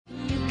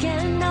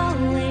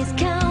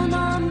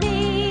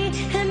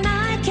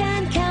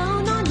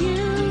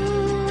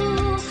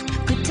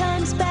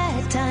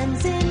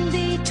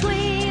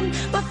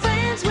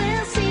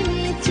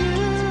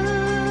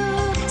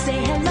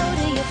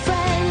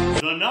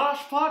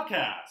Nosh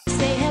Podcast.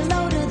 Say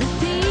hello to the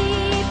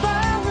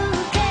people who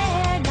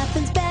care.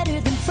 Nothing's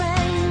better than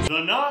friends.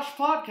 The Nosh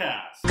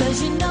Podcast.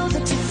 Cause you know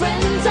that your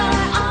friends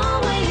are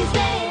always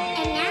there.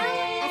 And now,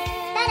 a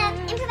sped-up,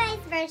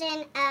 improvised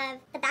version of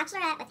The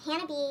Bachelorette with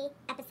Hannah B,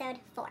 episode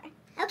 4.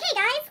 Okay,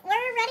 guys,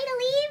 we're ready to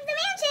leave the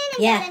mansion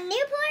and go to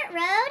Newport,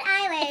 Rhode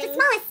Island. It's the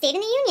smallest state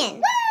in the Union.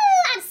 Woo!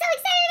 I'm so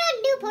excited about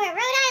Newport,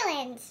 Rhode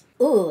Island.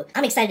 Ooh,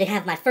 I'm excited to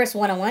have my first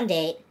one-on-one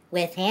date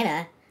with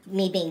Hannah,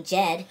 me being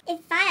Jed.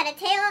 If I had a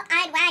tail,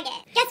 I'd wag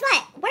it. Guess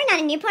what? We're not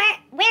in Newport.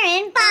 We're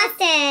in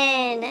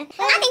Boston.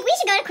 I think we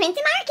should go to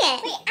Quincy Market.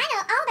 Wait, I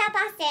know all about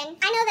Boston.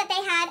 I know that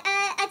they had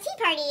a tea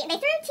party.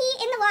 They threw tea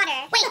in the water.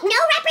 Wait, no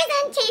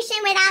representation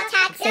without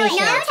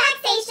taxation. No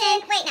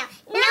taxation. Wait, no.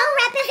 No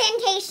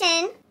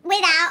representation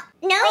without...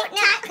 No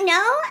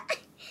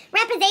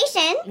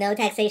representation. No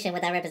taxation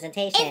without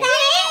representation. Is that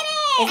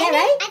it? Is that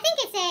right? I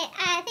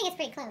think it's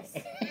pretty close.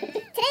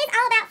 Today's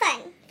all about fun.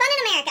 Fun in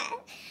America.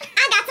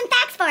 I got some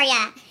facts for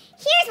ya.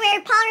 Here's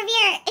where Paul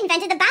Revere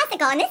invented the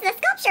bicycle, and this is a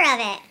sculpture of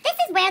it. This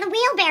is where the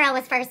wheelbarrow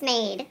was first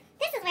made.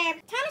 This is where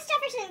Thomas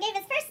Jefferson gave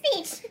his first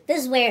speech.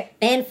 This is where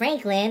Ben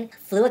Franklin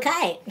flew a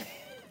kite.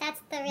 That's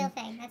the real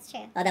thing. That's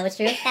true. Oh, that was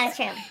true? That was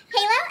true.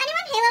 Halo?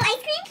 Anyone? Halo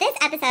ice cream? This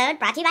episode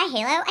brought to you by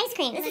Halo ice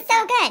cream. This is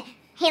so good.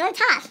 Halo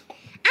Top.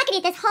 I could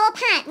eat this whole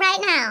pint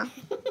right now.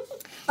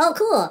 Oh,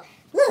 cool.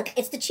 Look,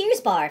 it's the Cheers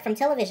bar from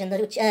television, the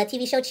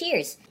TV show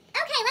Cheers.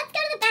 Okay, let's go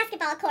to the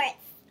basketball courts.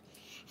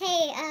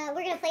 Hey,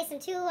 we're going to play some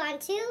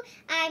 2-on-2.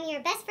 I'm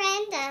your best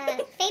friend,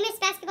 famous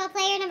basketball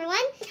player number 1.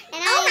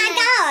 And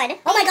Oh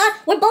my god,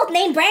 we're both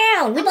named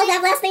Brown. We both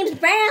have last names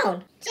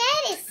Brown.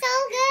 Jed is so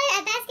good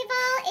at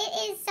basketball,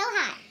 it is so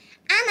hot.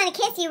 I'm going to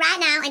kiss you right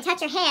now and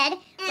touch your head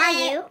while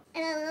you...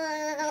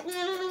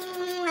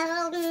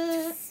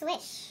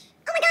 swish.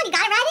 Oh my god, you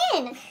got it right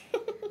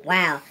in.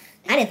 Wow,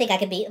 I didn't think I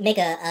could make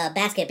a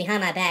basket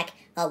behind my back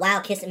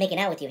while making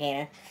out with you,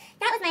 Hannah.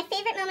 That was my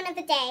favorite moment of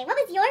the day. What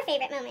was your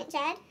favorite moment,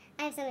 Jed?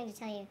 I have something to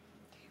tell you.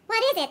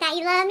 What is it, that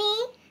you love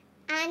me?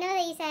 I know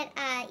that you said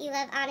you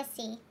love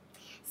honesty.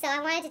 So I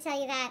wanted to tell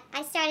you that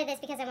I started this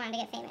because I wanted to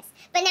get famous.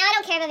 But now I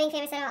don't care about being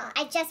famous at all.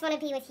 I just want to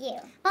be with you.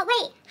 But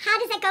wait, how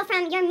does it go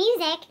from your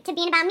music to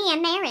being about me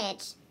and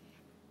marriage?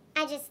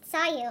 I just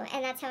saw you,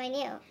 and that's how I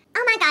knew.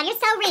 Oh my god, you're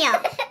so real.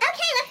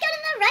 Okay, let's go to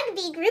the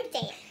rugby group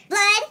date.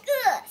 Blood,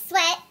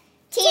 sweat,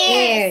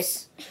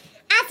 tears.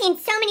 I've seen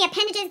so many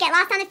appendages get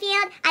lost on the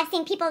field. I've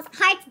seen people's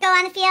hearts go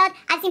on the field.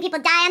 I've seen people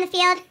die on the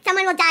field.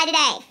 Someone will die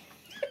today.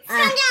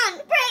 Calm down.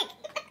 Break.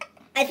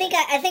 I think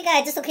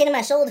I dislocated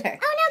my shoulder.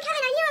 Oh no,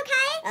 Kevin, are you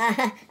okay?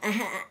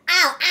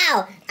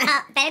 Ow.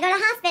 Better go to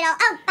the hospital.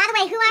 Oh, by the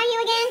way, who are you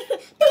again?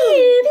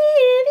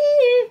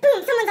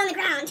 Boom, someone's on the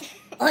ground.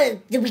 Oh,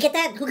 did we get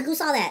that? Who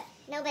saw that?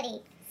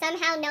 Nobody.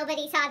 Somehow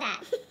nobody saw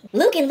that.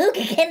 Luke and Luke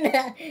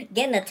are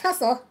getting a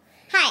tussle.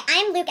 Hi,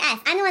 I'm Luke S.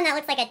 I'm the one that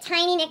looks like a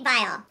tiny Nick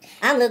Vial.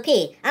 I'm Luke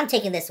P. I'm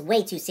taking this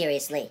way too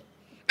seriously.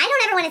 I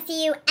don't ever want to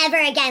see you ever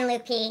again,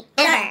 Luke P.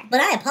 Ever.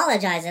 But I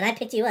apologize and I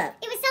picked you up.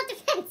 It was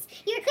self-defense.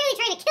 You were clearly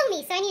trying to kill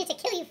me, so I needed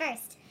to kill you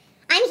first.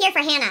 I'm here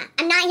for Hannah.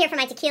 I'm not here for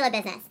my tequila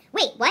business.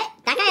 Wait, what?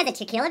 That guy has a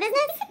tequila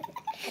business?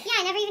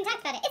 Yeah, I never even talked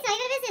about it. It's not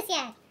even a business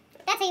yet.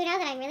 That's how you know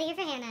that I'm really here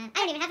for Hannah.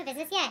 I don't even have a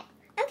business yet.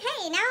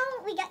 Okay,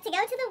 now we got to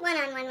go to the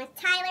one-on-one with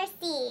Tyler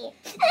C.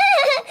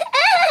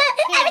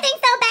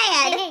 Everything's so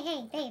bad.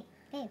 Hey,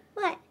 babe.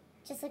 What?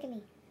 Just look at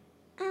me.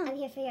 Oh. I'm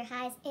here for your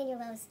highs and your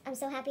lows. I'm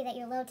so happy that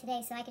you're low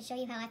today so I can show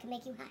you how I can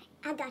make you high.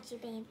 I got you,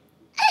 babe.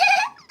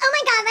 Oh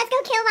my god, let's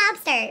go kill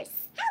lobsters.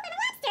 How about a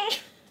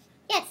lobster?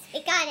 Yes,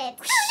 we got it.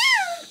 Oh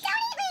no,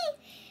 don't eat me.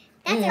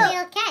 That's a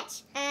real catch.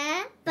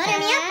 Butter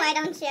me up, why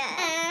don't you?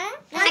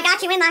 I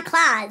got you in my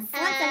claws.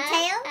 Want some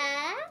tail?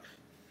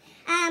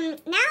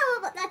 Now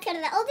let's go to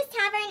the oldest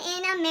tavern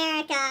in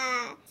America.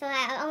 So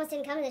I almost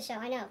didn't come to the show.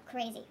 I know,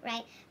 crazy,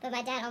 right? But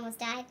my dad almost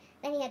died.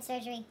 Then he had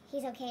surgery.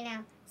 He's okay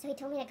now. So he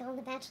told me to go on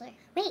The Bachelor.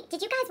 Wait,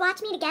 did you guys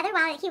watch me together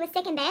while he was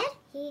sick in bed?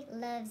 He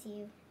loves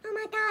you. Oh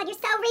my god, you're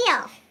so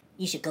real.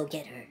 You should go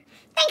get her.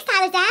 Thanks,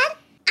 Tyler's dad.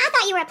 I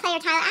thought you were a player,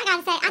 Tyler. I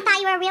gotta say, I thought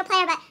you were a real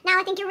player, but now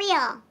I think you're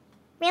real.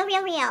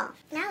 Real.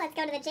 Now let's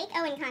go to the Jake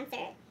Owen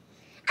concert.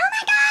 Oh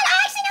my god, I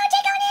actually know who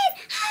Jake Owen is!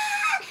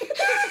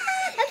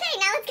 Okay,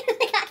 now let's go to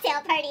the cocktail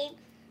party.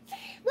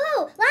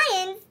 Whoa,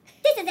 lions!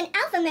 This is an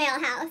alpha male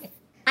house.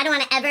 I don't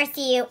want to ever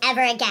see you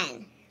ever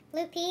again.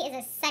 Luke P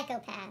is a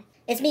psychopath.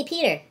 It's me,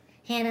 Peter.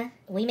 Hannah,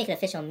 will you make it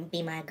official and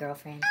be my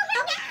girlfriend?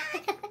 Oh my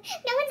god!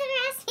 No one's ever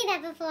asked me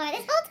that before,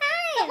 this whole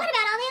time. But what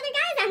about all the other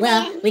guys I'm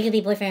Well, we could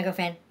be boyfriend and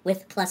girlfriend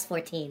with plus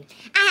 14.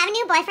 I have a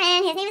new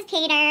boyfriend. His name is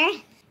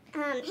Peter.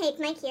 Hey, it's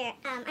Mike here.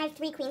 I have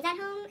 3 queens at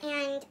home,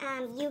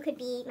 and you could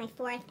be my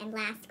 4th and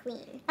last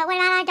queen. But what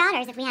about our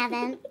daughters if we have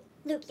them?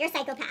 Luke, you're a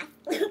psychopath.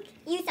 Luke,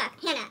 you suck.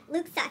 Hannah,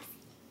 Luke sucks.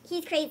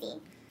 He's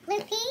crazy.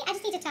 Luke P, I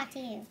just need to talk to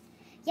you.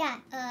 Yeah,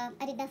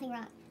 I did nothing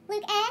wrong.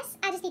 Luke S,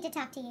 I just need to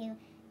talk to you.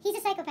 He's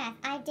a psychopath.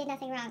 I did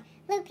nothing wrong.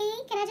 Luke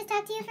P, can I just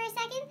talk to you for a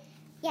second?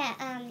 Yeah,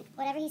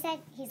 whatever he said,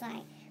 he's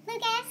lying.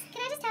 Luke S,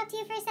 can I just talk to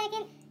you for a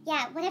second?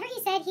 Yeah, whatever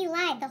he said, he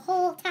lied the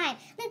whole time.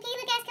 Lucas,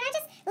 can I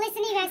just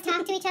listen to you guys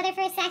talk to each other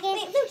for a second?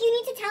 Wait, Luke, you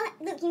need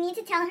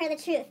to tell her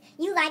the truth.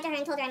 You lied to her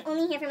and told her I'm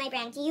only here for my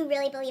brand. Do you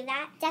really believe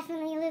that?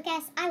 Definitely,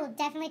 Lucas. I will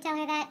definitely tell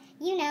her that.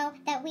 You know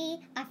that we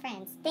are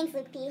friends. Thanks,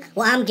 Luke P.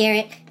 Well, I'm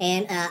Garrett,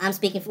 and I'm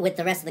speaking with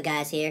the rest of the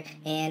guys here,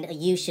 and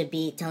you should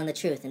be telling the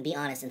truth and be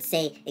honest and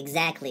say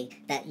exactly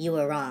that you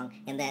were wrong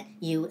and that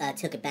you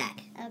took it back.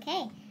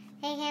 Okay.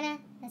 Hey, Hannah.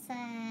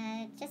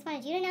 Just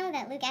wanted you to know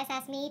that Lucas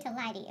asked me to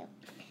lie to you.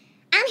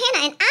 I'm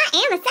Hannah, and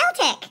I am a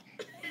Celtic.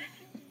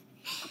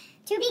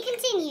 To be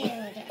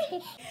continued.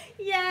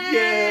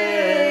 Yay!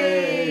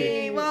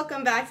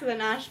 Welcome back to the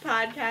Nosh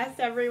Podcast,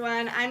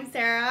 everyone. I'm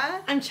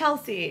Sarah. I'm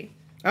Chelsea.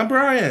 I'm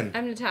Bryan.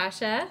 I'm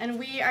Natasha. And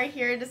we are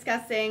here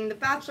discussing The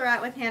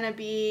Bachelorette with Hannah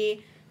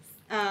B.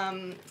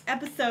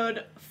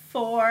 Episode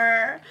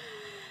 4.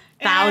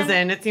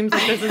 1,000. It seems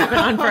like this has been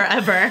on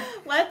forever.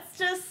 Let's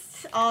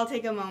just all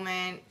take a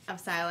moment of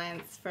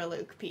silence for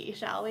Luke P,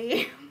 shall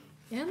we?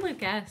 And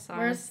Lucas,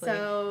 honestly.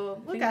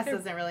 Lucas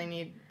doesn't really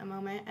need a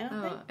moment, I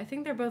don't think. I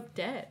think they're both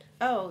dead.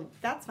 Oh,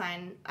 that's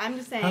fine. I'm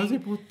just saying. How's he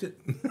both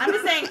I'm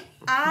just saying,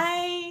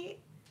 I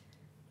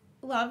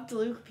loved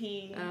Luke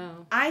P.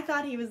 Oh. I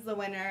thought he was the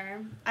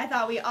winner. I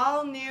thought we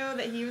all knew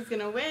that he was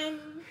going to win.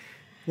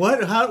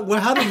 What?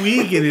 How did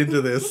we get into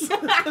this? I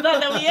thought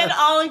that we had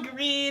all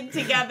agreed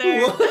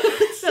together.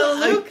 What? So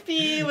Luke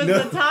P was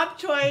the top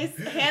choice.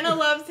 Hannah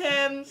loves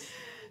him.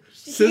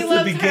 Since the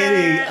loves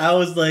beginning, her. I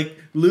was like,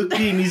 Luke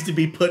P needs to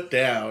be put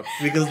down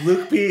because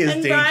Luke P is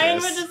And dangerous.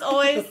 Bryan would just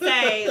always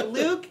say,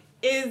 Luke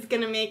is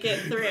going to make it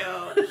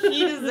through.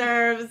 He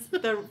deserves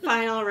the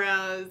final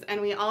rose,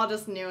 and we all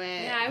just knew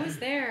it. Yeah, I was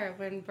there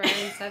when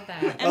Bryan said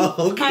that. And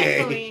okay.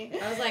 finally-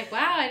 I was like,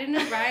 wow, I didn't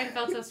know Bryan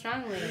felt so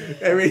strongly.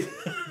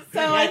 So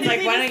Yeah, I it's think like,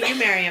 we why just- don't you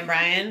marry him,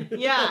 Bryan?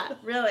 Yeah,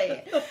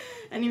 really.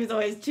 And he was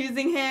always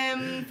choosing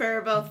him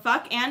for both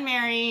fuck and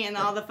marry and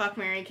all the fuck,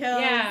 marry, kill.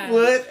 Yeah.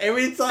 What?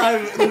 Every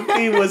time Luke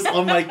P was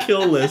on my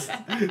kill list.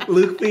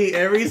 Luke P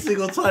every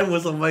single time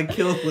was on my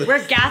kill list. We're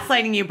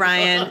gaslighting you,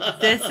 Bryan.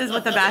 This is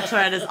what The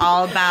Bachelorette is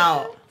all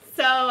about.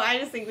 So I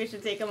just think we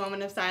should take a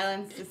moment of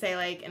silence to say,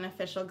 like, an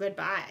official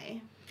goodbye.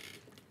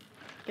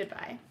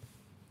 Goodbye.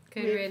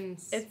 Good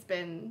riddance. It's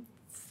been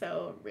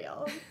so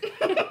real.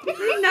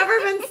 We've never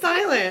been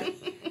silent.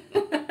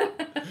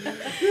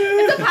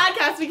 It's a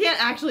podcast. We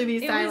can't actually be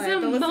It silent. was a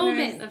The listeners-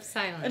 moment of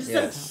silence. It's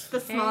Yes. just the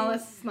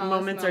smallest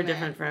Moments are moment.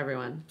 different for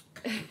everyone.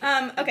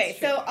 Okay,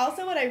 so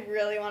also what I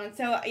really wanted,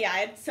 I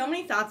had so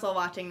many thoughts while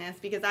watching this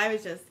because I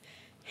was just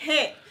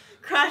hit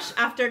crush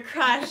after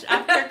crush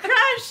after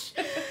crush.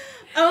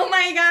 Oh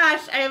my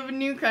gosh, I have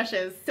new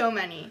crushes, so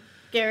many.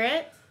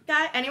 Garrett,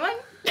 anyone?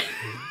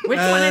 Which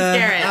one is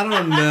Garrett? I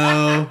don't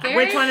know.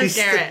 Which one is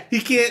Garrett? He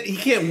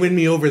can't win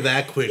me over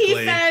that quickly. He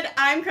said,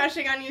 "I'm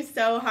crushing on you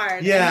so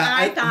hard." Yeah,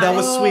 and I thought, that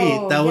was sweet.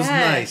 Oh, That was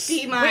yes. nice.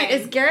 be mine. Wait,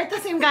 is Garrett the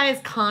same guy as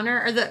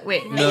Connor? Or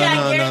Wait, No, yeah,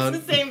 no, Garrett's no.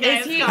 the same guy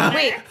Is as he- Connor.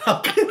 wait. How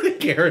can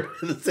Garrett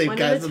be the same one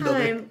guy at as a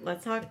another? time.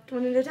 Let's talk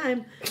one at a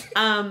time.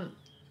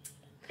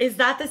 Is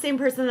that the same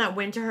person that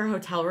went to her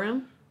hotel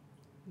room?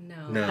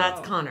 No. No.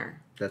 That's Connor.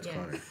 That's Yes.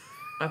 Connor.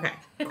 Okay,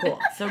 cool.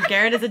 So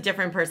Garrett is a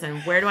different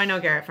person. Where do I know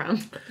Garrett from?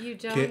 You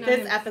don't Okay. know This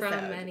him episode.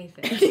 from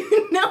anything.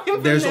 You know him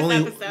from There's this only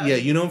episode.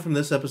 you know him from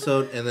this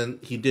episode, and then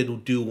he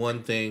did do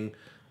one thing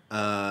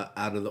out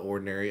of the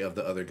ordinary of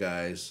the other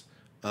guys,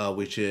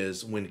 which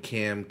is when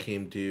Cam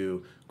came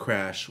to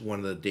crash one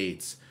of the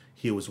dates.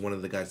 He was one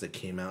of the guys that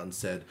came out and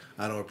said,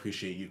 "I don't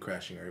appreciate you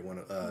crashing one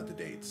of the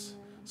dates."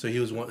 So he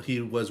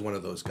was one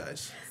of those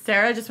guys.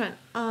 Sarah just went,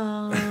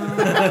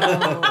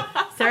 oh.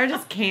 Sarah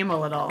just came a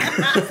little.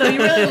 So you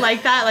really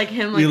like that? Like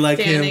him You like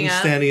standing him up?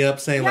 standing up,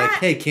 saying like, Yeah.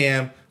 "Hey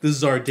Cam, this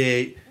is our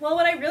date." Well,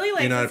 what I really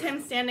liked You're not- is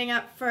him standing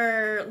up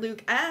for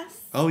Luke S.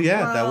 Oh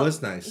yeah, that Well,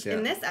 was nice. Yeah.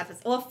 In this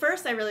episode. Well,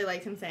 first I really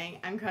liked him saying,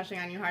 "I'm crushing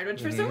on you hard,"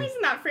 which for some reason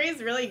that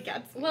phrase really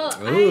gets me. Well,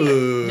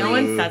 Ooh. No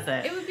one says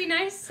it it. would be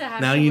nice to have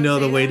Now you someone know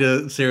the say way that.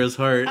 to Sarah's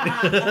heart.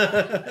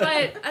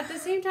 But at the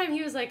same time,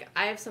 he was like,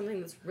 I have something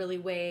that's really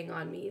weighing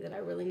on me that I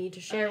really need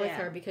to share Oh, with yeah.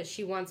 her because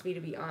she wants me to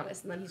be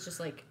honest. And then he's just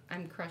like,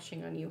 I'm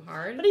crushing on you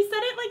hard. But he said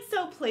it like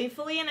so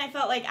playfully, and I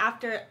felt like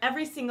after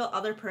every single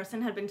other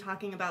person had been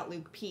talking about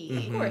Luke P.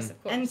 Mm-hmm. Of course,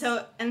 of course.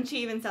 And she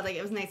even said like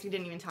it was nice we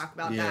didn't even talk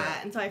about Yeah.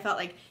 that. And so I felt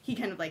like he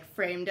kind of like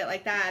framed it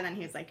like that, and then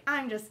he was like,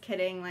 "I'm just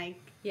kidding, like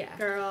Yeah.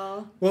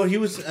 girl." Well,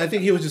 I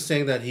think he was just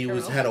saying that he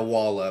Girl. had a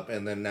wall up,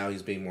 and then now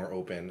he's being more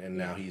open, and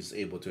now he's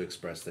able to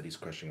express that he's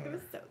crushing on It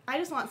was her. so, I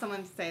just want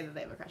someone to say that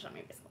they have a crush on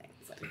me, basically.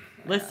 It's like,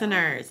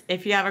 Listeners,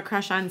 if you have a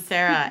crush on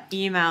Sarah,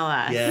 email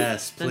us.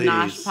 Yes, The please.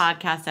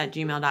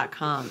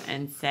 noshpodcast@gmail.com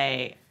and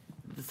say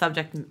the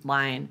subject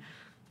line,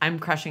 I'm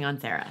crushing on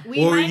Sarah.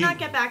 we Or might you- not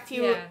get back to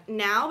you Yeah.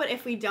 now, but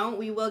if we don't,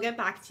 we will get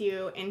back to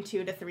you in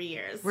 2 to 3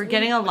 years. We're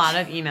getting a lot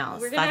of emails.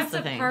 We're going to That's have the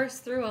to thing. parse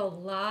through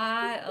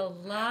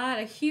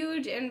a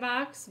huge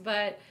inbox,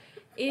 but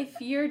if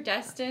you're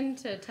destined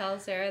to tell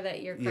Sarah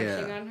that you're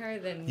crushing Yeah. on her,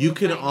 then You we'll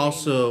could find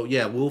also,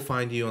 we'll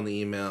find you on the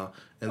email,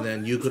 and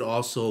then you could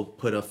also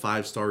put a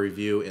 5-star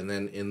review, and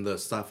then in the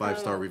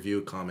 5-star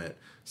review comment,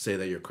 say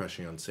that you're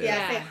crushing on Sarah.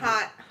 Yeah, say Yeah.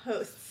 hot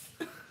hosts.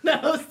 The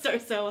hosts are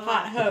so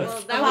hot.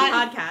 host. Well,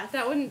 Hot podcast.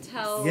 That wouldn't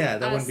tell Yeah,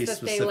 that us wouldn't be that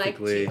they liked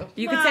specifically- you.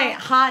 You could say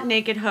hot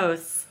naked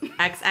hosts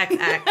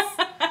XXX.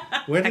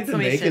 Where did the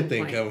Exclamation naked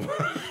thing point. come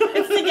from?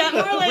 It's to get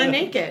more like We're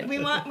naked.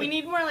 We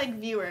need more like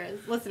viewers,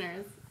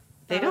 listeners.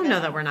 They don't know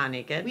that we're not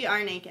naked. We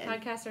are naked.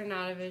 Podcasts are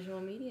not a visual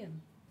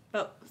medium.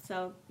 But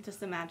so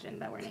just imagine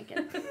that we're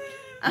naked.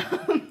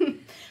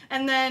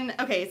 And then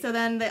so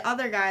then the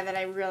other guy that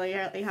I really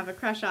have a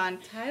crush on,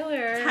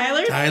 Tyler.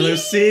 Tyler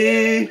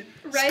C.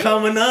 Right? It's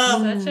coming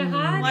up. Such a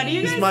hot. What do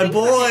you He's guys my think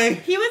about boy.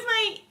 him? He was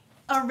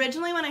my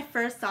originally when I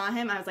first saw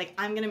him, I was like,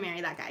 I'm gonna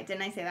marry that guy.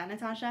 Didn't I say that,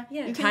 Natasha?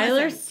 Yeah. You can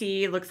Tyler listen.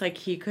 C looks like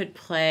he could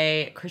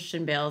play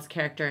Christian Bale's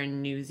character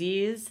in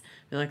Newsies.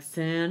 Be like,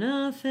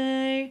 Santa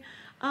Fe,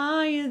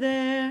 are you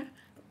there?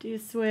 Do you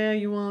swear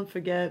you won't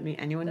forget me?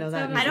 Anyone know Let's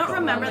that? have a- I don't musical?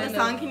 remember the No.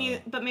 song. Can you?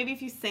 But maybe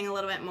if you sing a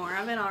little bit more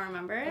of it, I'll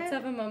remember it. Let's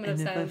have a moment of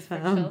And if I silence for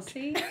found-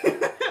 Chelsea.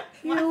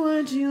 Why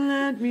would you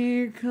let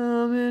me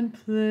come and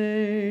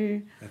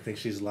play? I think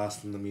she's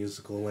lost in the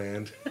musical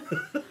land.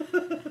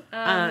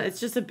 It's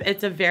just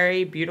it's a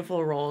very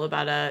beautiful role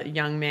about a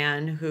young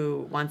man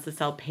who wants to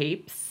sell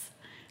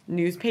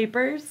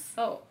newspapers.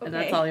 Oh, okay. And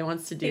that's all he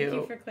wants to do.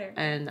 Thank you for clarifying.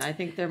 And I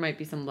think there might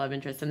be some love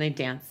interest, and they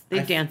dance. They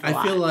I dance a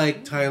lot. feel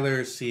like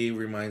Tyler C.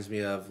 reminds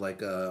me of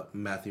like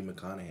Matthew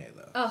McConaughey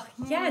though. Oh,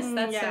 yes,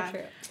 that's yeah. so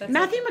true. That's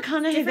Matthew so true.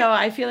 McConaughey, though,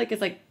 I feel like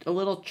is like a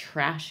little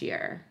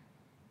trashier.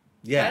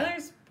 Yeah.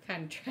 Tyler's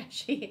kind of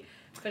trashy,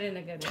 but in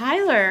a good way.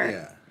 Tyler,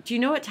 Yeah. do you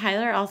know what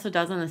Tyler also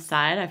does on the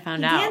side? I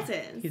found He out.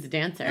 dances. He's a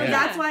dancer. No, Yeah.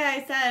 that's why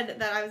I said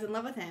that I was in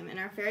love with him. In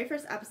our very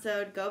first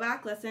episode, go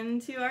back,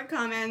 listen to our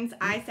comments.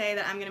 I say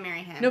that I'm gonna marry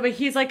him. No, but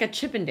he's like a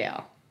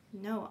Chippendale.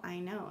 No, I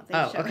know. They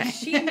Oh, show okay. it.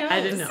 She knows.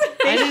 I didn't know.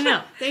 I didn't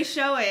know. They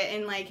show it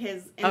in like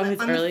his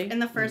early? in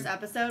the first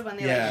episode when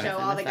they Yeah. like show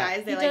all the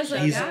guys. They He like does, show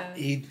like, He's that.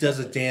 he does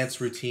a dance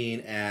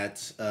routine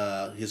at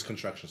his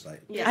construction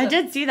site. Yeah. I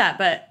did see that,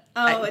 but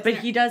It's but in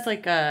he does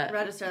like a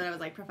register that I was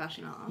like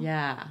professional.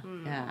 yeah.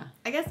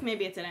 I guess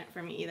maybe it's in it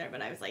for me either,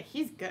 but I was like,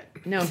 he's good.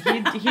 No,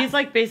 he's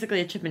like basically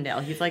a Chippendale.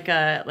 He's like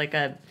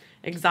a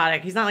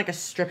exotic. He's not like a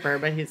stripper,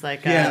 but he's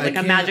like Yeah, I like a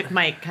can't- Magic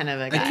Mike kind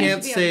of a I guy.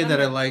 can't be on say that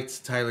I number.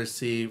 liked Tyler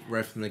C.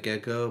 right from the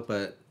get go,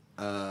 but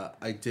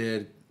I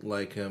did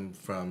like him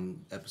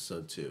from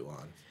episode 2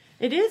 on.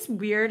 It is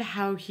weird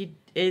how he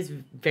is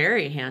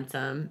very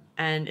handsome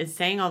and is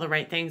saying all the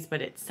right things,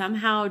 but it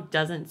somehow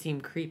doesn't seem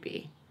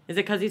creepy. Is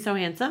it because he's so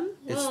handsome?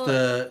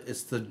 Well,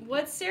 It's the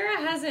What Sarah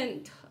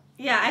hasn't.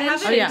 Yeah, I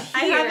mentioned haven't. yeah.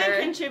 I here-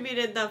 haven't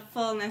contributed the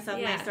fullness of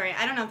my Yeah. story.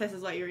 I don't know if this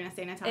is what you were gonna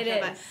say, Natasha,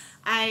 It but is.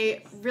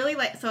 I really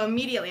like. So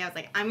immediately I was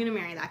like, I'm gonna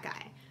marry that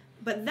guy.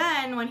 But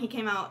then when he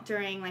came out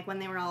during like when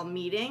they were all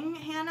meeting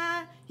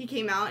Hannah, he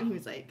came out and he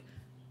was like,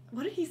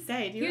 what did he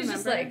say? Do you He was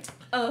remember? just like,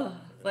 oh,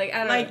 like I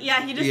don't Like know.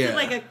 yeah, he just Yeah. did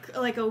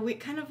like a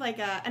kind of like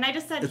a, and I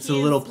just said It's he's, a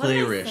little what did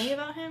I playerish. say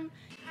about him?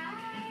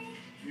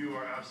 You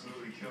are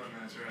absolutely killing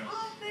that dress.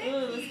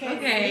 Ooh, this guy's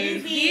Okay,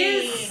 sleazy. he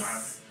is.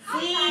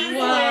 Sleazy. Whoa,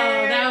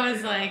 that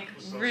was like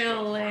So real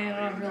so lame,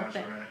 fun, real Bachelorette.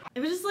 thick. It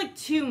was just like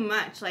too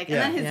much, like, Yeah.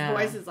 and then his Yeah.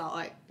 voice is all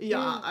like, yeah,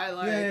 I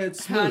like Yeah,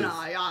 it's smooth,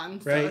 Hannah, yeah,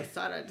 I'm so right?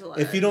 excited to like.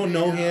 if you don't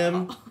know yeah.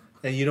 him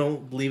and you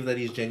don't believe that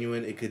he's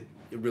genuine, it could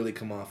really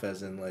come off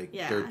as in like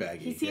Yeah, dirtbaggy.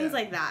 he seems yeah.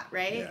 like that,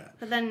 right? Yeah.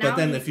 But then now But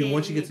then he's if you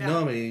once you being get to know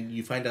him developed. and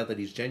you find out that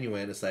he's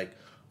genuine, it's like,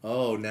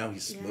 oh, now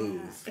he's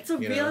smooth. Yeah. It's a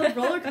you real know?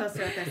 roller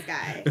coaster with this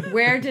guy.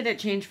 Where did it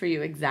change for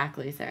you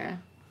exactly, Sarah?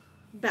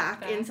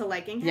 Back into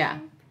liking him. Yeah.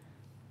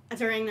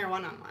 During their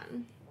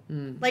one-on-one.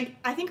 Mm. Like,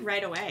 I think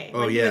right away.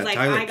 Oh, When he yeah, was like,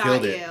 Tyler I got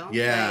killed you. it.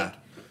 Yeah.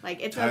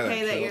 Like it's Tyler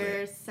okay that killed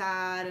you're it.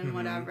 sad and Mhm.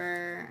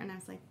 whatever. And I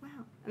was like, wow.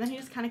 And then he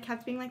just kind of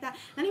kept being like that.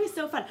 And he was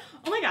so fun.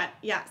 Oh my god.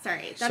 Yeah,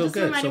 sorry. That So just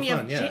good, reminded so me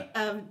fun, yeah.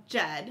 of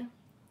Jed.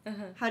 Uh-huh.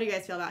 How do you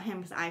guys feel about him?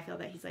 Because I feel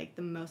that he's like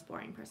the most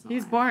boring person.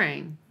 He's alive.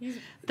 boring. He's-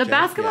 The Jeff,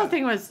 basketball yeah.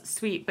 thing was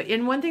sweet, but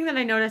in one thing that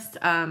I noticed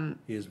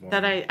He is boring.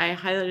 that I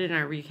highlighted in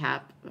our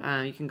recap,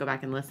 you can go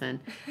back and listen.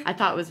 I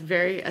thought was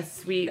very a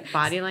sweet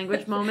body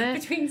language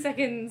moment. Between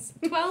seconds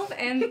 12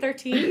 and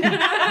 13.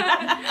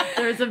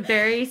 There was a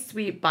very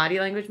sweet body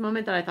language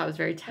moment that I thought was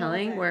very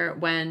telling, okay. where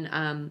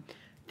when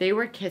they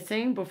were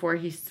kissing before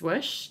he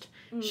swooshed,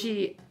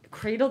 she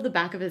cradled the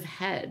back of his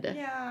head,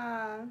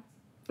 Yeah.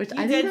 which You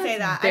I did think say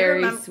that's that. I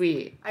very remem-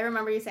 sweet. I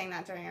remember you saying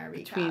that during our recap.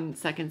 Between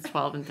seconds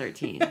 12 and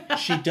 13.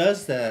 She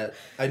does that.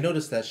 I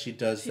noticed that she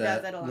does She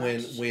that does it a lot.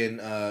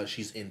 when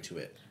she's into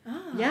it.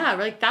 Yeah,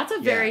 like that's a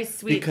very Yeah,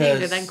 sweet thing to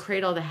because- then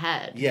cradle the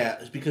head.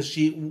 Yeah, because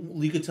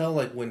you could tell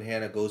like when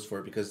Hannah goes for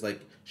it because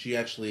like she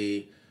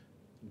actually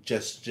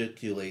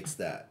gesticulates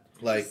that.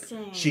 Like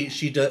Interesting.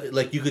 she does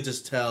like you could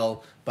just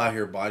tell by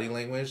her body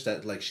language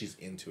that like she's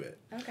into it.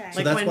 Okay. So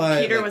Like that's when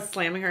why, Peter like- was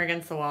slamming her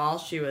against the wall,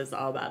 she was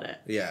all about it.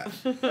 Yeah.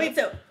 Wait,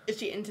 so is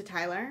she into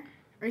Tyler?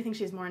 Or do you think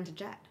she's more into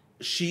Jed?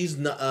 She's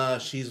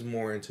she's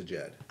more into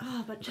Jed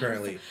Oh, but Jed was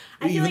currently. so-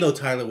 I feel Even like- though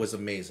Tyler was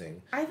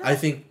amazing. I thought- I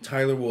think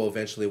Tyler will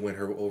eventually win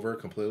her over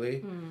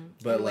completely.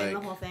 But You win like the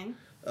whole thing?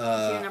 Is he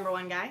your uh, number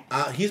one guy?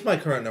 he's my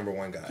current number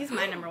one guy. He's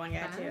my number one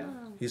guy too.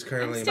 He's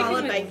currently I'm my Followed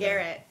sticking by with-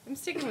 Garrett. I'm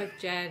sticking with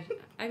Jed.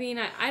 I mean,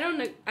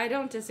 I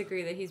don't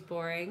disagree that he's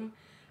boring,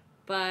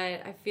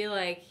 but I feel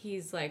like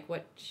he's like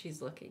what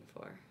she's looking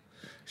for.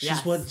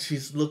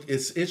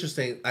 It's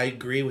interesting. I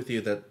agree with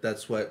you that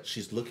that's what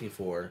she's looking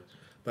for,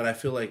 but I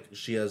feel like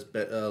she has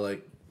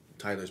like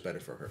Tyler's better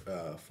for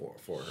her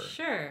for her.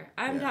 Sure,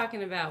 I'm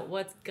talking about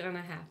what's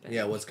gonna happen.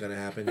 Yeah, what's gonna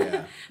happen?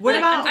 Yeah. What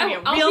about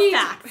real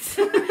facts?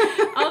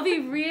 I'll be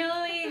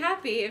really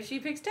happy if she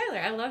picks Tyler.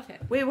 I love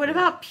him. Wait, what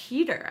about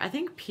Peter? I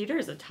think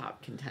Peter's a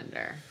top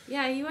contender.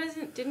 Yeah, he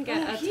didn't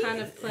get a ton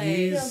of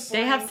play.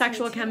 They have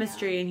sexual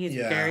chemistry, and he's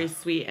very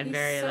sweet and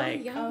very so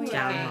like young.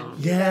 down home.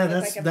 Yeah,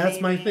 Like a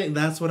that's my baby. thing.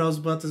 That's what I was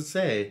about to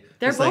say.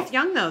 They're It's both like,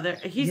 young though.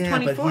 He's yeah,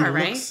 24, but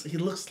right? he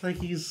looks like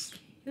he's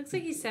He looks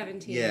like he's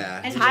 17.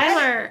 yeah. And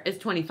Tyler is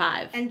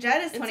 25. And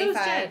Jed is And so is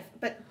 25, Jed.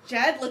 but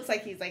Jed looks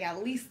like he's like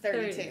at least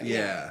 32. 30.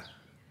 Yeah.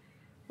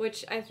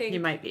 Which I think He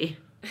might be.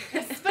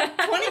 But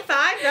 25,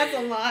 that's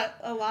a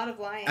lot of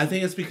lying. I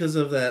think it's because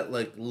of that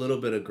like little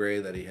bit of gray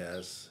that he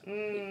has.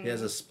 He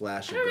has a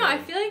splash I of don't gray. know. I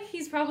feel like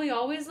he's probably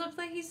always looked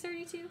like he's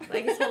 32,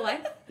 like his whole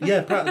life.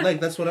 Yeah, like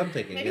that's what I'm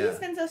thinking. Maybe yeah. he's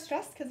been so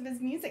stressed because of his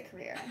music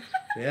career.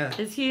 Yeah.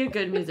 Is he a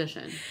good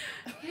musician?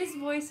 His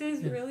voice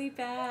is really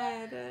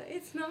bad.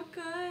 It's not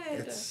good.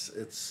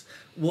 It's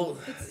well.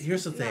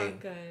 Here's the Not thing.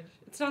 good.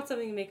 It's not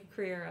something to make a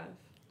career of.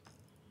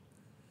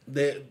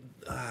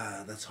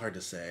 That's hard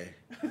to say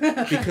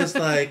because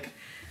like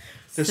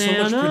there's so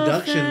much Santa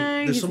production.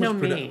 Fe, There's so he's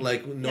much no me.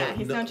 like no. Yeah,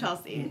 he's no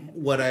Chelsea.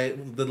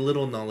 The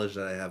little knowledge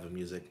that I have of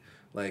music,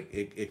 like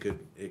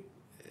it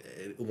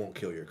won't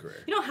kill your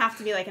career. You don't have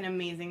to be like an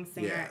amazing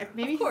singer. Yeah. If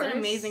maybe Of he's an course.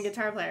 amazing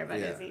guitar player, but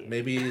Yeah, is he?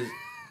 maybe.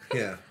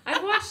 Yeah.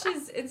 I've watched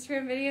his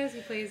Instagram videos.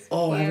 He plays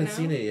Oh, piano. I haven't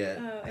seen it yet.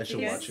 Oh, I should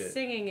His watch it.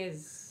 singing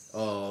is...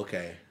 Oh,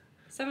 okay.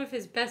 Some of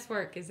his best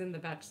work is in The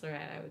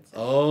Bachelorette, I would say.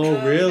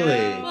 Oh, really?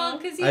 no. Well,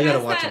 because he I gotta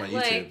has watch it that, on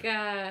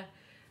YouTube.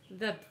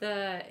 like,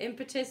 the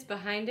impetus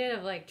behind it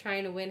of, like,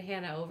 trying to win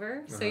Hannah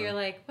over. So Uh-huh. you're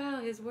like, wow,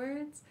 his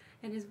words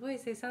and his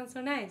voice, they sound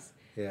so nice.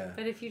 Yeah.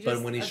 But if you But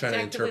just when he's trying to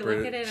objectively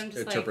look at it, I'm just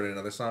interpret like,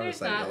 another song, there's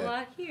it's like not a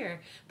lot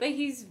here. But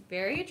he's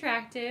very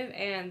attractive,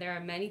 and there are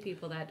many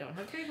people that don't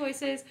have great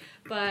voices,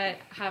 but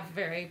have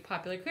very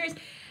popular careers.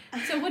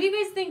 So what do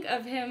you guys think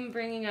of him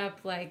bringing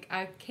up, like,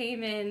 I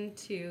came in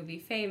to be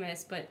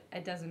famous, but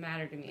it doesn't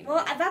matter to me?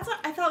 Well, that's what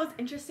I thought was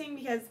interesting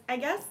because I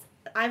guess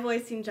I've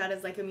always seen Judd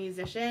as like a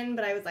musician,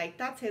 but I was like,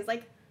 that's his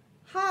like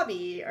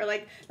hobby, or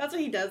like that's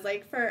what he does.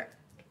 Like for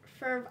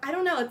I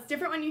don't know, it's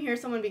different when you hear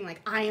someone being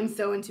like, I am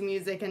so into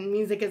music and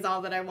music is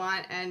all that I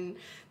want, and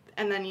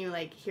then you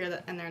like hear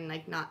that and they're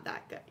like not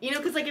that good, you know?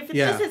 Because like if it's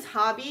just his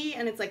hobby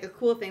and it's like a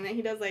cool thing that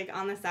he does like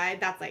on the side,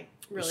 that's like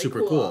really super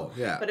cool.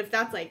 Yeah. But if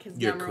that's like his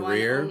Your number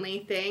career, one only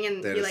thing,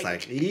 and then you it's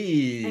like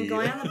and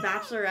going on The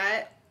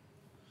Bachelorette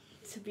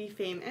to be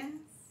famous.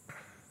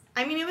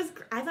 I mean,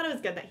 I thought it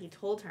was good that he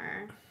told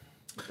her.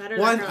 Better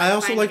Well, than her, I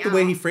also like the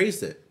way he out.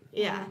 phrased it.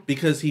 Yeah.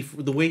 Because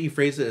the way he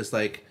phrased it is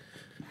like,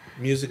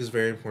 music is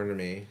very important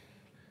to me,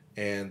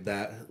 and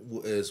that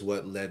is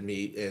what led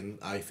me. And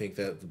I think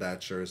that The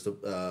Bachelor is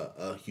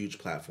a huge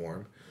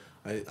platform.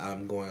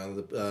 I'm going on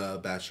The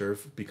Bachelor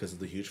because of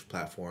the huge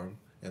platform,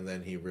 and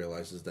then he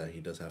realizes that he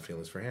does have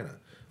feelings for Hannah.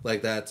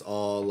 Like that's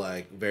all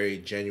like very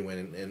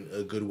genuine and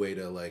a good way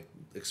to like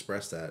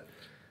express that.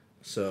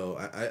 So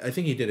I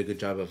think he did a good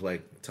job of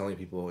like telling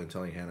people and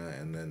telling Hannah,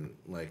 and then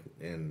like,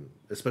 and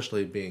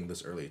especially being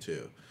this early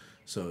too.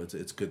 So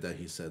it's good that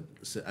he said.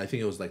 I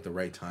think it was like the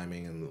right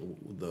timing, and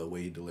the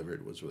way he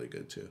delivered was really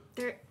good too.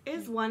 There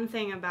is one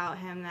thing about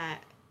him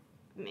that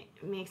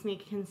makes me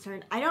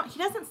concerned. He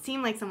doesn't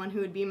seem like someone who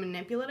would be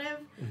manipulative,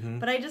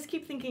 but I just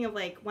keep thinking of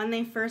like when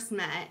they first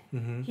met.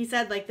 He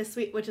said like the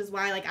sweet, which is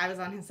why like I was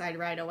on his side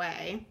right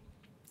away.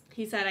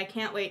 He said, "I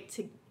can't wait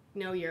to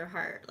know your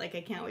heart. Like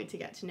I can't wait to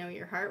get to know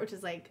your heart," which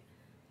is like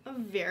a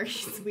very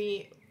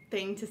sweet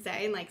thing to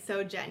say and like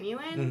so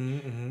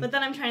genuine. But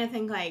then I'm trying to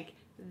think like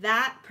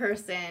that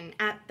person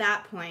at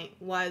that point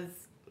was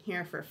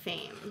here for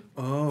fame.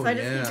 Oh, so I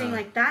just keep thinking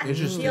like that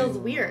feels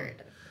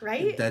weird,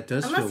 right? That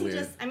does Unless feel he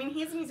weird. I mean,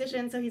 he's a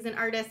musician, so he's an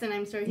artist, and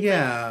I'm sure he's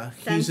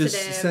he's just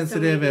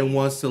sensitive so maybe, and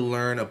wants to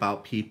learn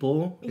about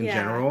people in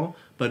general.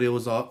 But it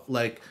was all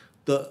like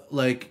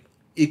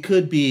it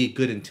could be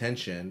good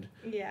intentioned,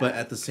 but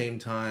at the same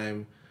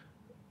time,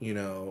 you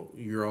know,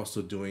 you're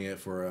also doing it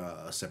for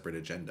a separate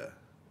agenda.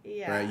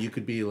 Yeah. Right? You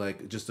could be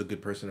like just a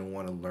good person and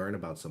want to learn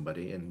about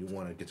somebody and you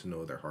want to get to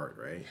know their heart,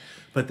 right?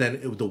 But then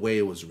the way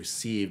it was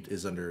received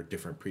is under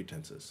different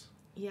pretenses.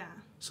 Yeah.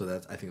 So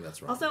I think that's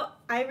wrong. Also,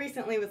 I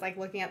recently was like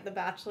looking at the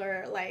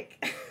Bachelor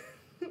like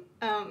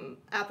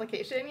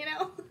application, you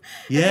know?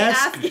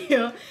 Yes. And they ask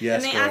you,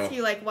 Yes, and they girl. ask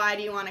you like, why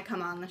do you want to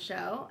come on the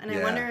show? And I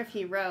Yeah. wonder if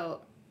he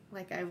wrote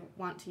like, I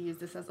want to use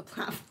this as a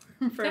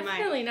platform for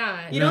Definitely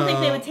not. You don't think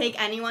they No. would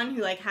take anyone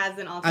who like has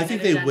an alternate I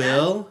think they agenda?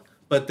 will,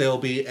 but they'll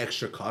be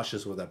extra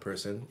cautious with that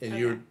person, and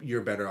Okay.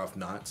 you're better off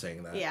not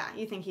saying that. Yeah,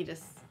 you think he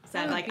just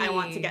said would like, I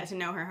want to be get to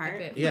know her A heart?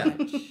 bit Yeah.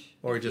 much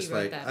Or if he just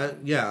wrote like, that.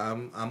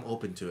 I'm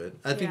open to it.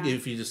 I think Yeah.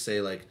 if you just say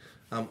like,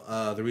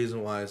 the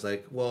reason why is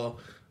like, well,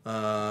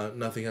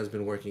 nothing has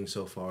been working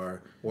so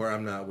far, or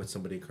I'm not with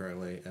somebody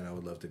currently, and I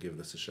would love to give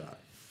this a shot.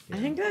 I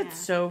think that's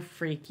so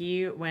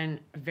freaky when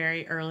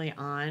very early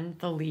on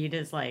the lead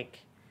is like,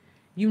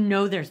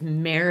 there's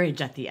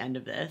marriage at the end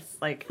of this.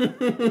 Like,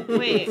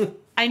 wait,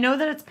 I know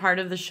that it's part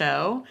of the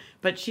show,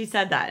 but she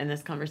said that in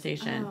this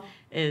conversation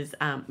is,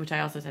 which I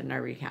also said in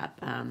our recap,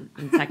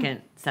 in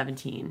second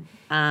 17.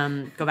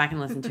 Go back and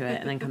listen to it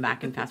and then come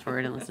back and fast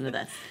forward and listen to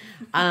this.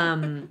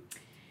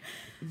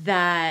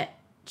 That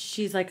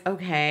she's like,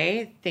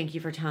 okay, thank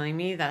you for telling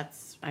me.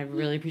 I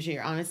really appreciate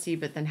your honesty,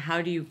 but then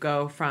how do you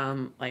go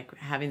from like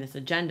having this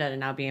agenda to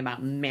now being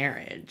about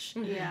marriage?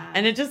 Yeah.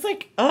 And it just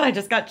like, I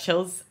just got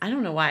chills. I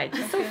don't know why. It's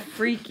just so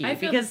freaky. I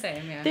feel because the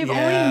same, yeah. they've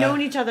only known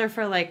each other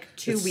for like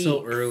 2 It's weeks.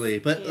 so early.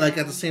 But like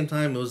at the same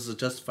time, it was a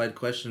justified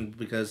question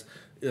because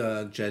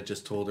Jed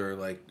just told her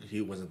like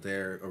he wasn't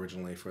there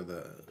originally for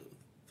the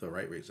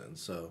right reason.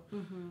 So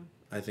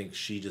I think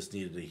she just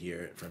needed to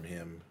hear it from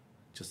him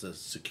just to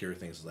secure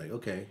things. It's like,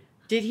 okay.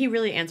 Did he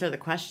really answer the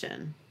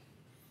question?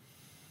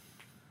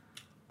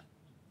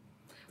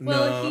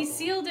 Well, he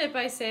sealed it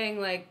by saying,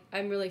 like,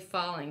 I'm really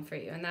falling for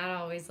you. And that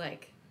always,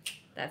 like,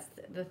 that's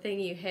the thing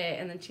you hit.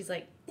 And then she's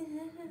like,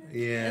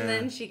 yeah. And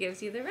then she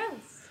gives you the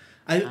rose.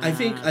 I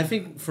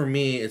think for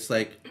me, it's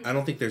like, I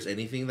don't think there's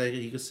anything that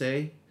he could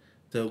say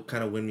to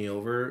kind of win me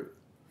over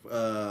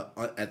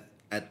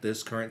at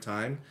this current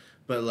time.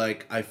 But,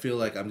 like, I feel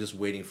like I'm just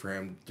waiting for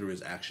him through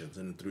his actions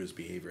and through his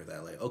behavior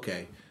that, like,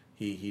 okay,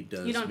 he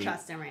does. You don't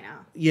trust him right now.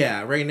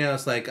 Yeah, right now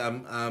it's like,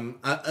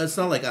 it's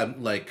not like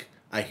I'm, like,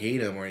 I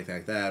hate him or anything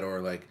like that,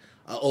 or like,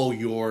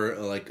 you're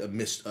like a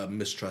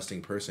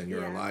mistrusting person,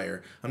 you're a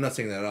liar. I'm not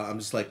saying that at all. I'm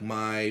just like,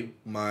 my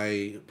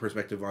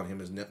perspective on him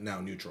is now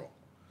neutral.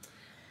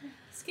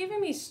 It's giving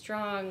me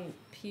strong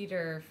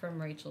Peter from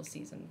Rachel's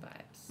season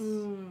vibes.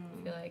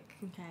 I feel like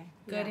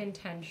good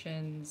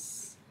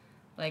intentions.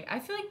 Like, I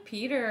feel like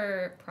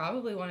Peter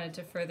probably wanted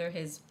to further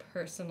his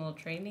personal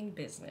training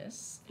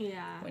business.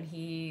 Yeah. When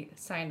he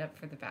signed up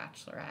for the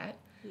Bachelorette.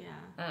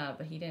 Yeah.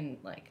 But he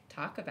didn't like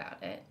talk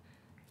about it.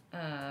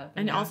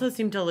 And also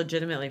seemed to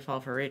legitimately fall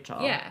for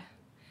Rachel. Yeah.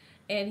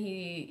 And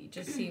he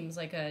just seems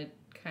like a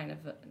kind of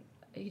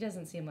he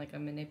doesn't seem like a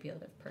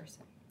manipulative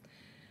person.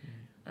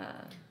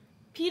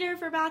 Peter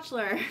for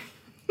Bachelor.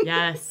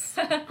 Yes.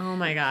 Oh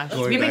my gosh.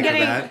 Going We've been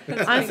back to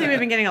getting honestly we've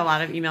been getting a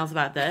lot of emails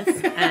about this,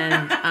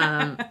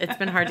 and it's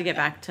been hard to get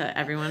back to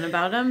everyone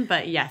about them.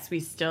 But yes,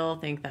 we still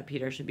think that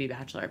Peter should be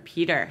Bachelor.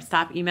 Peter,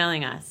 stop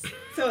emailing us.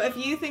 So if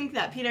you think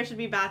that Peter should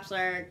be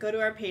Bachelor, go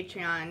to our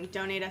Patreon,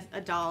 donate us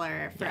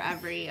 $1 for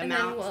every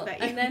amount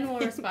that you. And then we'll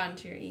respond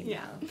to your email.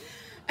 Yeah.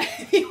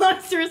 If you want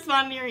us to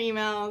respond to your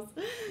emails,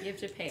 You have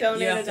to pay.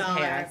 donate You have to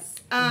pay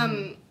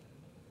 $1.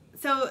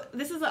 So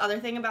this is the other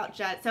thing about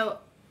Jed. So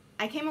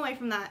I came away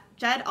from that.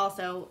 Jed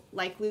also,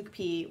 like Luke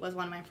P, was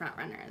one of my front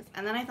runners.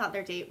 And then I thought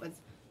their date was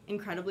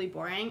incredibly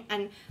boring.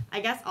 And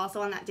I guess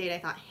also on that date, I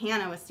thought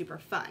Hannah was super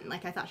fun.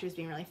 Like, I thought she was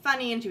being really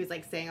funny, and she was,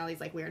 like, saying all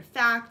these, like, weird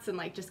facts and,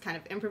 like, just kind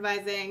of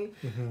improvising.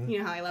 You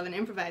know how I love an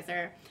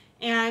improviser.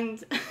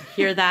 And...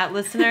 Hear that,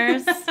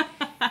 listeners?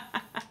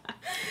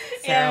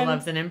 Sarah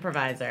loves an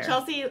improviser.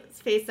 Chelsea's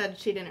face said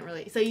she didn't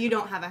really... So you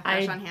don't have a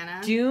crush on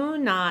Hannah? Do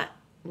not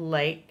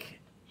like...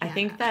 I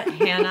think that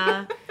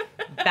Hannah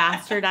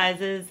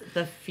bastardizes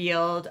the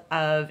field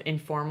of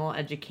informal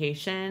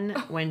education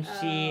when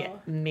she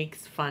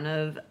makes fun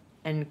of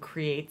and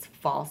creates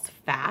false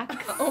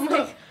facts. Oh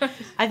my gosh.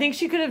 I think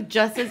she could have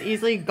just as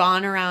easily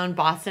gone around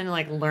Boston and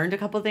like learned a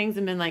couple things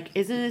and been like,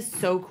 isn't this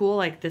so cool?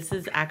 Like, this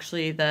is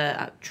actually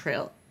the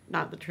trail,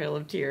 not the Trail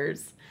of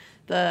Tears.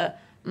 The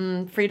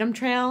Freedom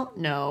Trail?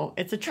 No,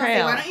 it's a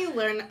trail. Why don't you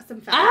learn some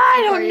facts?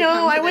 I don't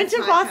know. I went to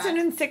Boston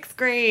in 6th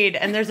grade,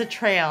 and there's a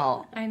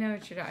trail. I know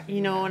what you're talking about.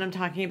 You know what I'm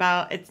talking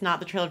about? It's not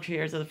the Trail of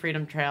Tears or the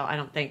Freedom Trail, I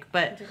don't think,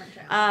 but different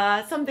trail.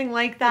 something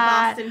like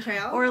that. The Boston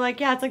Trail? Or like,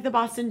 yeah, it's like the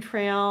Boston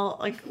Trail.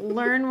 Like,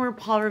 learn where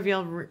Paul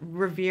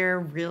Revere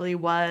really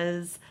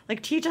was.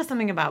 Like, teach us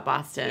something about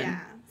Boston. Yeah.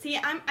 See,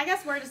 I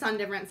guess we're just on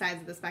different sides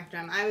of the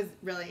spectrum. I was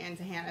really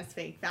into Hannah's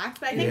fake facts,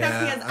 but I think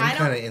that's because I'm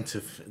kind of into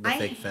the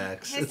fake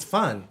facts. It's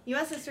fun.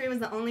 U.S. history was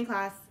the only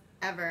class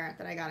ever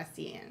that I got a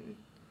C in.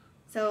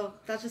 So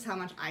that's just how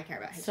much I care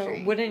about history.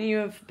 So wouldn't you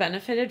have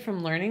benefited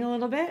from learning a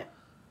little bit?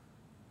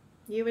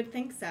 You would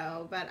think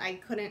so, but I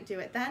couldn't do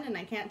it then, and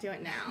I can't do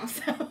it now.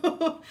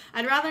 So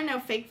I'd rather know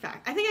fake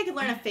fact. I think I could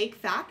learn a fake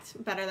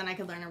fact better than I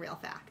could learn a real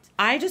fact.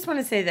 I just want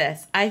to say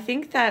this. I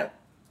think that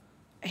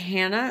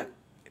Hannah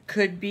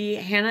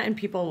and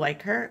people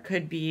like her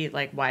could be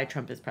like why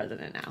Trump is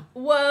president now.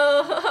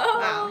 Whoa.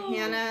 Wow,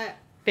 Hannah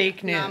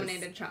Fake news.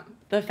 nominated Trump.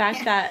 The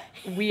fact that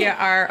we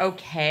are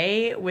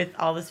okay with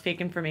all this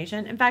fake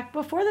information. In fact,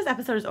 before this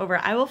episode is over,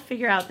 I will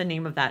figure out the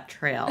name of that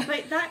trail.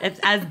 But It's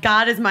as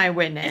God is my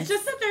witness. It's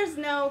just that there's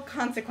no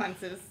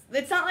consequences.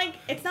 It's not like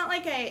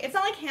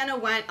Hannah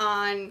went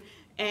on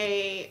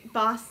a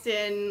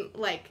Boston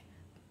like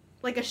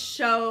a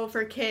show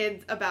for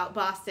kids about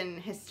Boston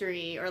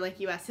history or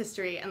like U.S.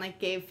 history and like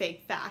gave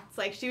fake facts.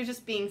 Like she was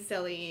just being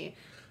silly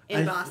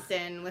in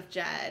Boston with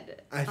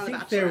Jed. I on think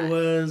The there Bachelorette.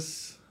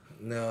 was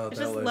no. It's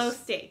that just was low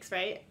stakes,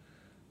 right?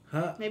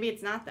 Huh? Maybe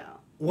it's not though.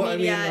 Well,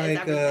 Media I mean, is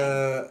like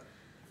everything.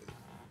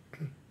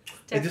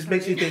 It just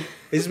makes you think.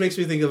 It just makes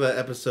me think of an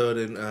episode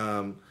in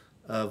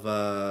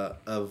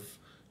of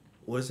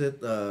what is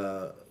it?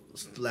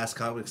 Last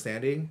Comic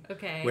Standing.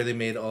 Okay. Where they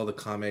made all the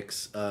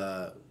comics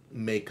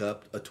make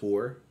up a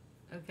tour.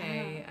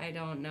 Okay, I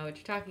don't know what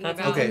you're talking That's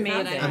about. okay.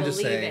 But I I'm just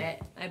believe saying.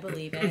 it. I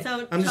believe it.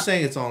 So I'm just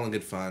saying it's all in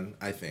good fun.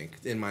 I think,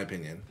 in my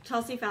opinion.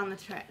 Chelsea found the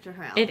trail.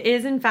 It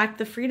is, in fact,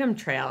 the Freedom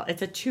Trail.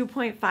 It's a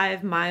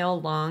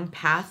 2.5-mile long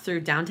path through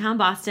downtown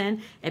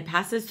Boston. It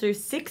passes through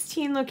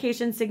 16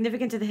 locations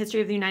significant to the history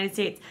of the United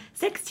States.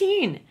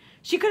 16!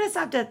 She could have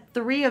stopped at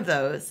 3 of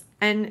those,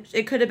 and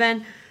it could have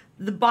been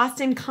the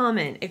Boston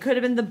Common. It could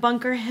have been the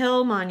Bunker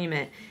Hill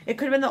Monument. It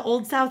could have been the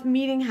Old South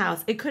Meeting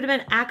House. It could have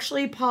been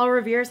actually Paul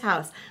Revere's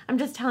house. I'm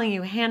just telling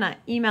you, Hannah,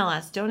 email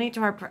us, donate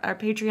to our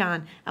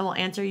Patreon, and we'll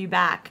answer you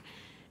back.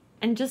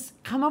 And just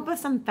come up with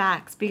some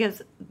facts,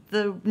 because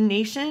the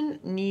nation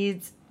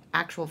needs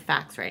actual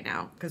facts right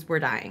now, because we're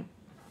dying.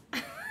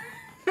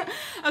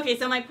 Okay,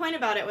 so my point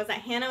about it was that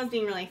Hannah was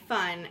being really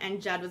fun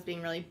and Judd was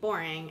being really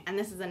boring. And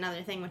this is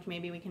another thing which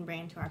maybe we can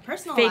bring into our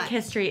personal Fake life.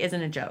 history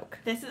isn't a joke.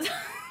 This is...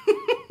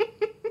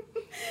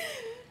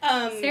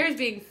 Sarah's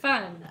being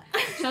fun.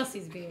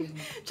 Chelsea's being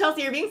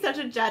Chelsea, you're being such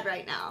a Judd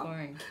right now.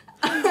 boring.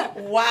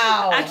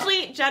 Wow.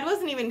 Actually, Judd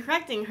wasn't even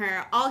correcting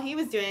her. All he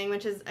was doing,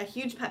 which is a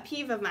huge pet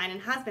peeve of mine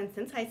and has been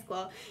since high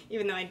school,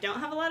 even though I don't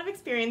have a lot of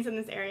experience in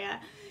this area,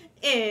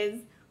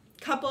 is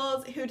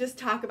couples who just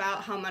talk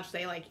about how much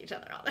they like each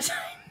other all the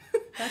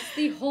time. That's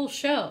the whole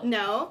show.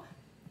 No.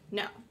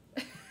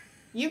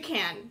 You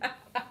can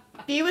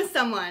be with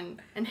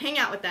someone and hang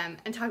out with them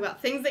and talk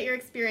about things that you're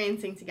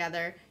experiencing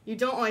together. You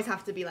don't always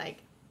have to be like,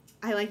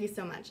 I like you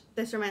so much.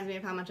 This reminds me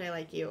of how much I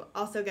like you.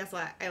 Also, guess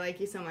what? I like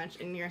you so much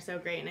and you're so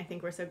great and I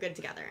think we're so good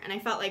together. And I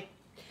felt like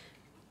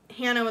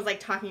Hannah was like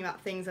talking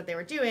about things that they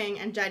were doing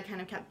and Judd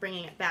kind of kept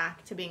bringing it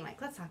back to being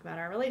like, let's talk about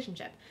our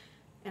relationship.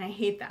 And I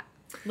hate that.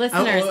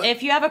 Listeners,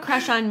 if you have a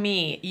crush on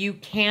me, you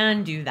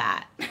can do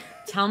that.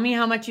 Tell me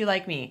how much you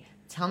like me.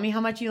 Tell me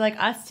how much you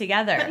like us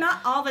together. But not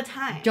all the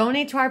time.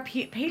 Donate to our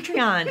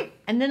Patreon,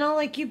 and then I'll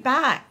like you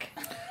back.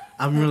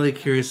 I'm really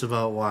curious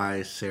about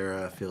why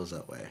Sarah feels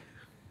that way.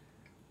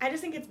 I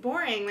just think it's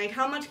boring. Like,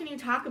 how much can you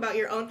talk about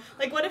your own...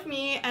 Like, what if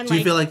me and, Do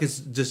you feel like it's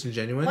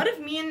disingenuous? What if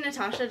me and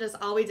Natasha just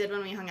all we did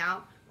when we hung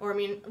out, or I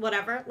mean,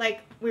 whatever, like,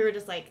 we were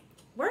just like,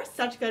 we're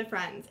such good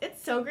friends.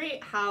 It's so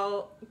great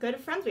how good of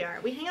friends we are.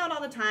 We hang out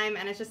all the time,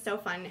 and it's just so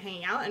fun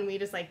hanging out, and we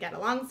just, like, get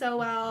along so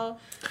well.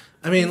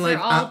 I mean, These like...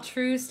 are all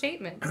true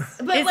statements.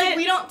 But, Is like, it-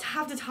 we don't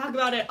have to talk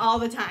about it all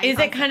the time. Is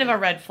it kind of a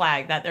red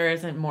flag that there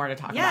isn't more to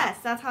talk about? Yes,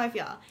 that's how I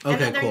feel. And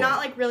Okay, that they're cool. not,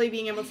 like, really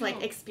being able to,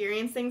 like,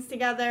 experience things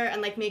together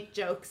and, like, make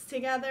jokes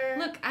together.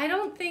 Look, I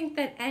don't think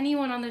that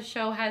anyone on the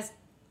show has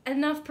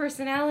enough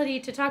personality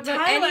to talk about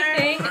Tyler.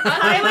 anything.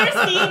 Tyler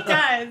C.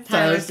 does.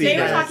 Tyler C. They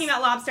were does. talking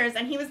about lobsters,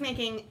 and he was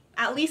making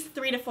at least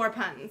 3 to 4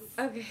 puns.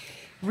 Okay.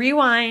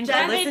 Rewind.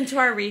 Jed Listen made- to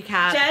our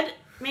recap. Jed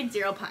made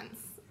 0 puns.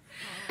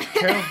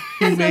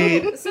 He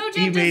made, so Jed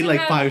he made doesn't like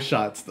have- 5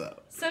 shots, though.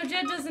 So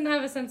Jed doesn't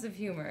have a sense of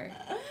humor.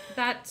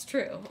 That's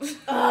true.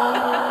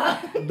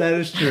 That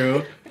is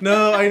true.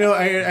 No, I know,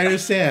 I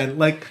understand.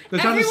 Like, they're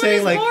trying Everyone to say,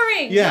 is like...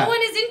 boring. Yeah. No one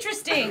is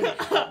interesting.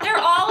 They're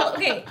all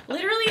okay.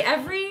 Literally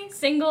every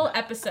single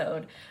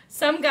episode,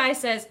 some guy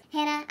says,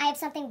 Hannah, I have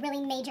something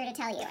really major to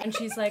tell you. and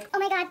she's like, Oh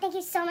my god, thank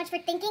you so much for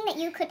thinking that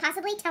you could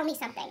possibly tell me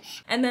something.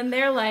 and then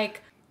they're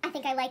like, I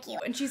think I like you.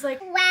 and she's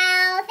like,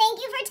 Wow, thank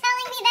you for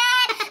telling me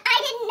that. I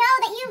didn't know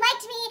that you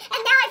liked me,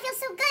 and now I feel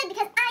so good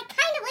because I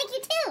kind of like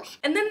you too.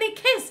 and then they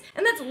kiss,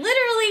 and that's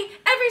literally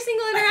every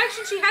single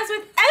interaction she has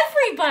with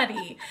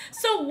everybody.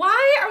 So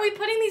why are we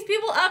putting these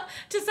people up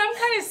to some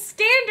kind of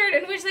standard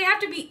in which they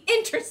have to be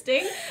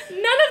interesting? None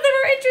of them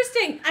are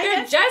interesting.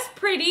 They're just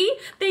pretty.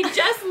 They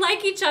just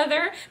like each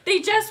other.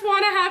 They just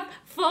want to have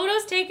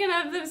photos taken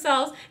of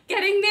themselves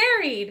getting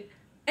married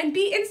and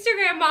be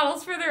Instagram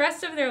models for the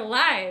rest of their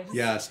lives.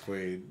 Yes,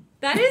 Queen.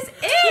 That is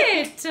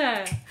it.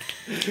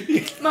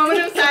 Moment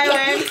of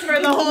silence for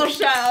the whole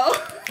show.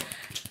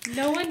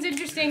 No one's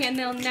interesting, and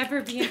they'll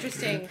never be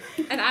interesting.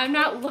 And I'm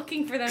not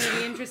looking for them to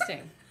be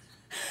interesting.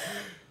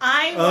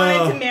 I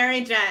wanted to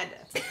marry Jed.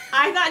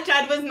 I thought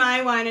Jed was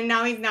my one, and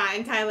now he's not,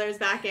 and Tyler's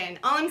back in.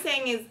 All I'm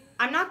saying is,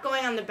 I'm not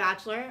going on The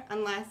Bachelor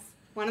unless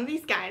one of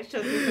these guys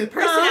shows me some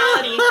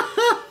personality.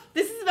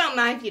 This is about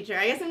my future.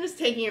 I guess I'm just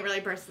taking it really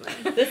personally.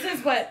 This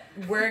is what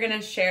we're going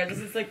to share. This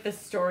is like the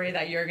story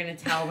that you're going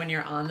to tell when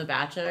you're on The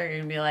Bachelor. You're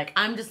going to be like,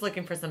 I'm just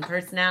looking for some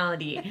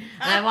personality. And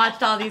I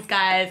watched all these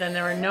guys and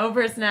there were no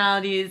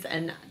personalities.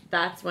 And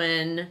that's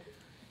when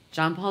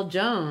John Paul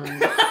Jones.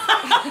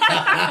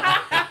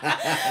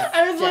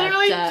 I was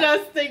literally Jacked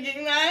just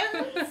thinking that.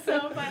 It's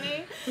so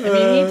funny. I mean,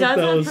 he does That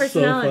have was so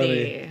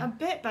personality. A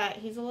bit, but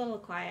he's a little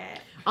quiet.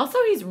 Also,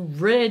 he's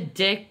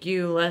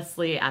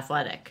ridiculously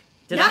athletic.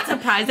 Did that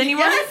surprise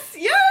anyone? Yes,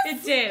 yes!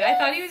 It did. I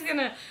thought he was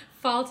gonna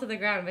fall to the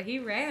ground, but he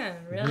ran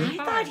really I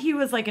far. thought he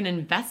was like an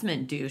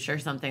investment douche or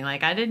something.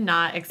 Like I did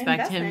not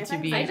expect him to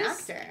be. I I just-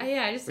 just, actor.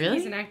 I just Really? think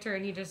he's an actor,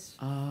 and he just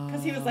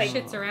Because he was like,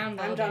 shits around.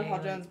 I'm all John day, Paul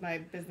like- Jones. My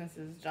business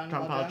is John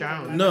John Paul Paul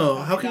Jones. Jones. No,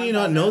 how can John you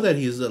Paul not know Jones. that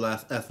he's the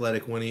last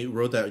athletic when he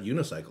rode that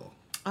unicycle?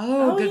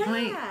 Oh, Oh, good yeah.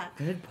 point.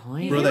 Good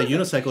point. Rode that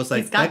unicycle. It's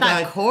like He's got that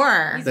that guy.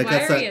 core. He's That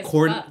guy's wiry that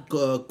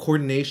as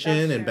coordination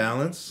That's and true.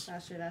 balance.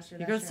 That's true. That's true.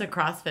 He that's goes to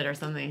true. CrossFit or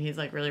something. He's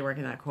like really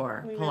working that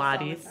core. We miss all the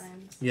Pilates.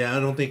 signs. Yeah, I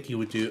don't think he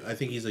would do. I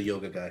think he's a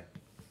yoga guy.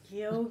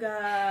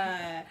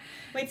 Yoga.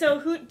 Wait, so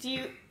who do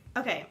you?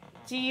 Okay,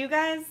 do you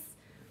guys?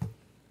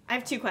 I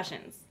have 2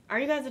 questions. Are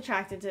you guys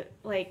attracted to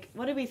like?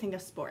 What do we think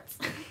of sports?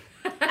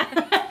 What do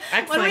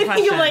Excellent we think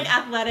question. of like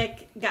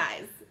athletic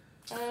guys?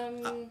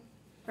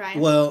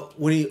 Bryan. Well,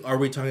 are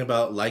we talking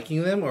about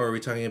liking them, or are we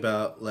talking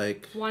about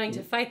like? wanting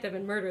to fight them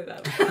and murder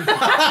them.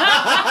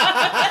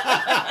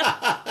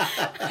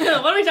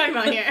 What are we talking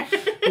about here?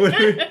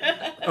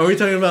 Are we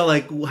talking about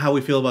like how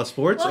we feel about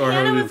sports, Well, or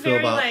how Hannah we was feel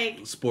very, about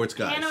like- sports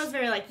guys? Hannah was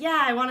very like, yeah,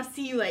 I want to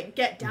see you like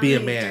get down. Be a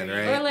and man,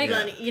 dirty. right? Or like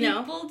Yeah. You know?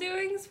 people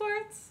doing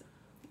sports.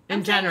 In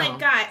I'm saying, general. like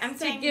guy. I'm To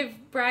saying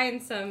give Bryan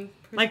some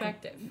Like-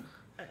 perspective.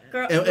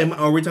 girl.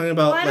 Are we talking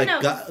about Well, I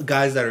don't like know.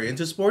 guys that are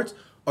into sports?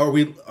 Or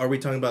are we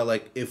talking about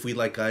like if we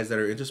like guys that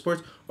are into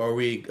sports? Or are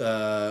we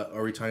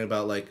talking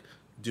about like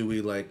do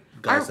we like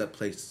guys that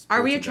play sports?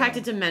 Are we in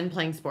attracted general? to men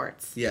playing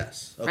sports?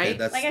 Yes. Okay, Right?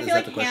 that's Like I is feel that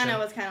like the question? Hannah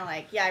was kind of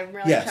like, yeah, I'm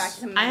really Yes. attracted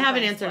to men. I have an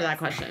playing answer to that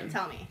sports. question.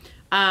 Tell me.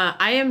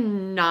 I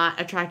am not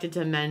attracted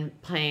to men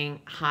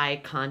playing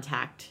high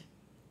contact,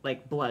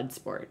 like blood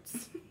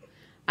sports.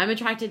 I'm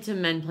attracted to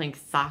men playing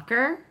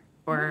soccer,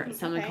 or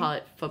some would okay. call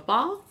it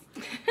football,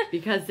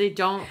 because they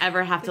don't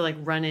ever have to like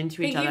run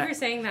into each Thank you other. for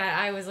saying that.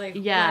 I was like,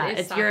 Yeah, what is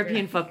it's soccer?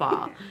 European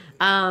football.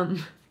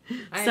 I'm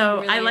So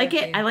really I like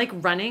it. European. I like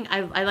running.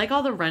 I like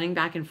all the running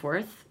back and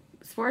forth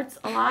sports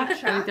a lot. I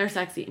think they're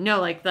sexy. No,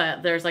 like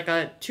there's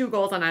like 2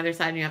 goals on either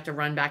side and you have to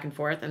run back and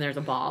forth and there's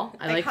a ball.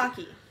 I like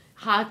hockey.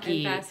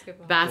 hockey, And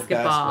basketball.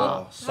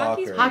 basketball. Hockey's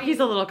soccer. Hockey's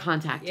a little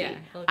contacty. Yeah,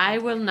 a little I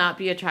will not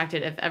be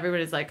attracted if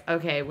everybody's like,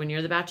 okay, when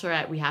you're the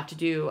Bachelorette, we have to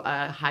do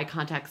a high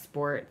contact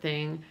sport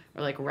thing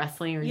or like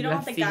wrestling or You don't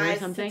want the UFC or guys to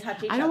something.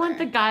 touch each I don't want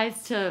other. the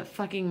guys to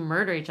fucking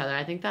murder each other.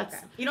 I think that's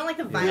Okay. You don't like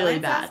the violence really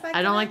bad. aspect?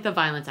 I don't of like it? the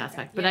violence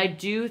aspect, but Yeah. I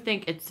do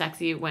think it's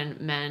sexy when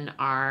men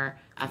are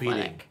Competing.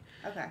 athletic.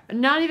 Okay.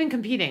 Not even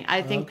competing.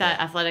 I think Okay. that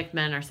athletic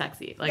men are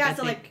sexy. Like yeah, I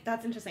so think, like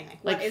that's interesting.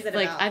 Like, what like, is it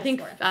like about? I the think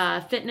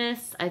sport?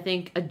 fitness. I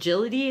think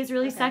agility is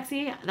really Okay.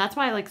 sexy. That's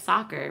why I like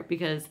soccer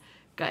because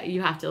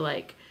you have to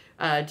like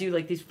do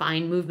like these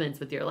fine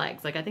movements with your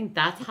legs. Like I think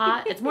that's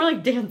hot. It's more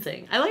like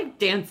dancing. I like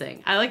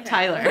dancing. I like Okay.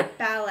 Tyler.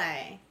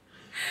 Ballet.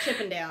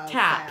 Chippendale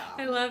Tap.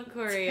 I style. love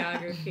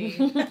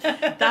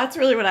choreography. That's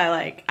really what I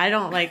like. I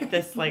don't like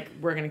this like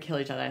we're gonna kill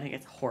each other. I think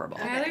it's horrible.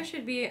 Tyler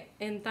should be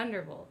in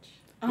Thunderbolt.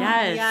 Oh,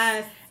 Yes.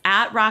 Yes.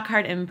 At Rock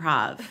Hard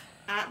Improv.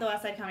 At the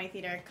West Side Comedy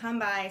Theater. Come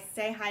by,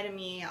 say hi to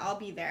me. I'll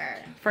be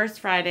there. First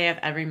Friday of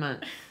every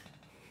month.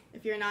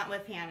 If you're not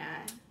with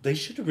Hannah. They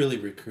should really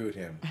recruit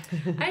him.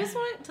 I just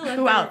want to let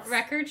Who the else?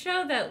 record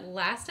show that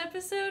last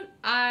episode,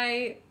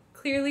 I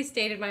clearly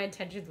stated my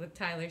intentions with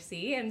Tyler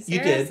C. And You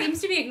Sarah did. seems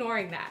to be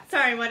ignoring that.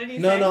 Sorry, what did he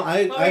No, say? no, What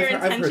were your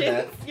I've heard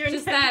intentions? that. Your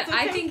Just that intentions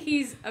I with him? think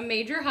he's a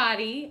major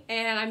hottie,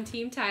 and I'm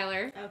Team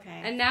Tyler.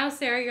 Okay. And now,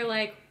 Sarah, you're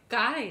like,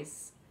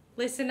 guys,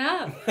 listen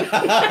up. Tyler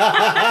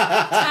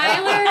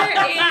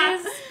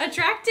is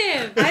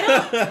attractive.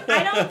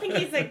 I don't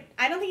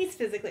think he's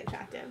physically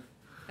attractive.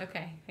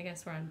 Okay, I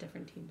guess we're on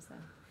different teams then.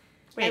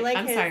 Wait, like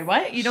I'm his- sorry,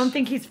 what? You don't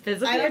think he's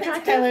physically I don't think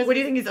attractive? Tyler's- What do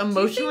you think he's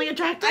emotionally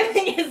attractive? I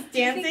think his Do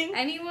you dancing. think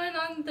anyone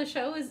on the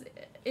show is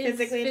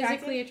Physically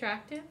physically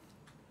attractive?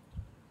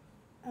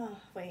 Oh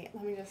wait,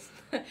 let me just.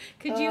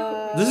 Could you?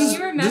 This can is you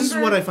remember this is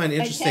what I find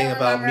interesting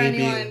about me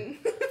being.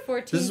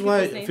 14 This is why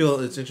people's I names feel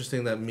it's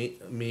interesting that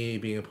me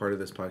being a part of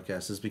this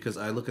podcast is because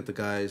I look at the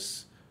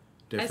guys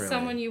differently. as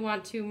someone you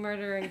want to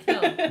murder and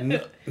kill.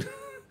 No,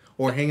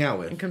 or hang out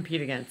And with.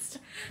 compete against.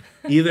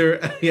 Either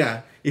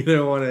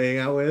want to hang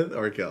out with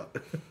or kill.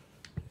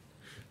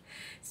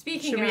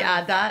 Speaking Should of, we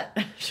add that?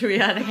 Should we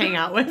add hang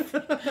out with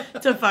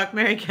to fuck,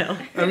 marry, kill?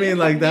 I mean,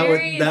 like that would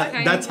Mary is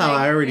kind that's of how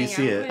like I already hang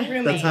see out it.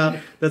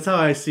 with. That's how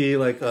I see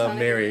like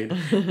married.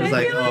 It's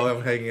like, feel oh,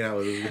 I'm hanging out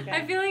with this guy.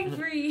 I feel like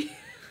for you,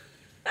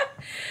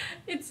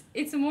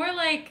 it's more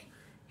like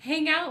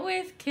hang out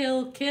with,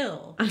 kill.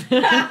 Because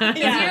you're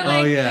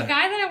like, Oh, yeah. the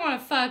guy that I want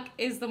to fuck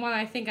is the one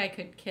I think I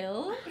could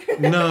kill.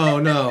 No.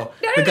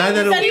 The guy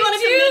that you said you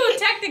wanted to do, make it-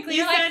 technically.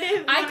 you You're said like,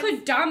 it I was-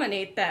 could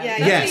dominate them. Yeah,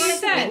 That's what you yes,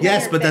 said.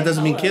 yes, but that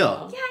doesn't mean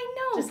kill. Yeah, I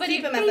know, Just but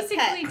keep it him as a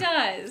basically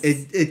pet. does.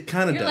 It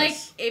kind of You're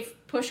does. like,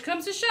 if push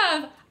comes to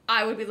shove,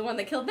 I would be the one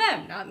that killed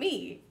them, not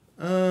me.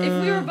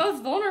 If we were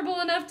both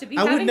vulnerable enough to be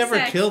I would having never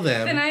sex, kill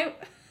them. then I...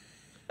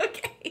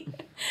 Okay.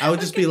 I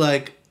would just be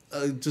like,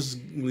 just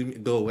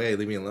go away,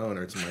 leave me alone,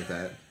 or something like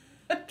that.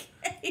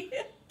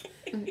 Okay.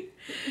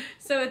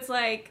 So it's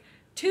like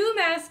too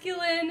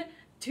masculine,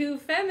 too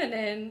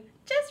feminine,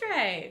 just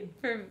right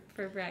for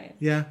Bryan.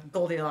 Yeah,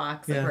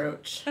 Goldilocks Yeah.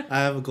 approach. I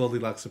have a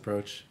Goldilocks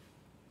approach.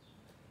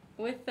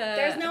 with the.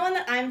 There's no one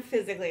that I'm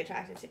physically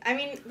attracted to. I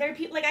mean, there are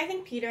people like I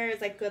think Peter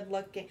is like good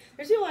looking.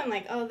 There's people I'm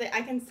like, oh,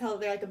 I can tell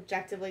they're like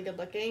objectively good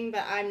looking,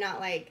 but I'm not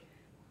like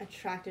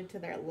attracted to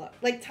their look.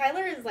 Like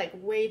Tyler is like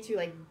way too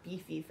like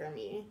beefy for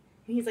me.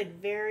 He's like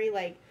very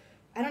like,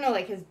 I don't know,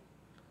 like his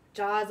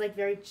jaw's like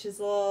very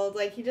chiseled.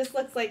 Like he just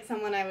looks like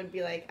someone I would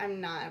be like,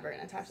 I'm not ever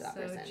gonna talk to that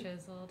person. So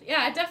chiseled. Yeah,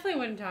 I definitely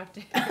wouldn't talk to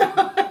him.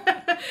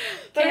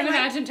 But Can't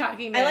imagine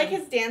talking to I him. like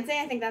his dancing.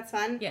 I think that's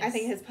fun. Yes. I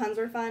think his puns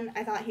were fun.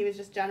 I thought he was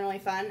just generally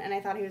fun, and I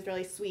thought he was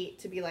really sweet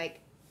to be like,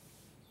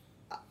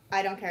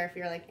 I don't care if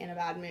you're like in a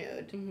bad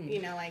mood. Mm-hmm.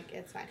 You know, like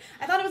it's fine.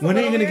 I thought it was. When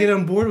are you going to get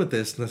on board with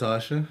this,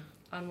 Natasha?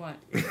 On what?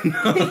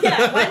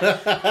 Yeah.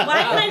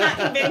 Why can I not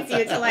convince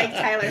you to like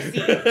Tyler C?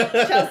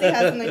 Chelsea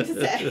has something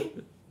to say.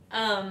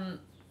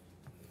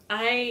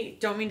 I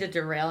don't mean to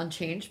derail and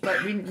change,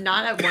 but we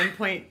not at one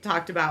point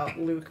talked about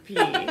Luke P.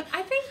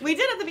 I think We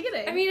did at the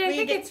beginning. I mean, I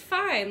think it's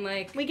fine.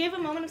 Like we gave a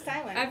moment of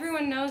silence.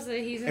 everyone knows that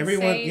he's insane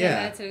Everyone- and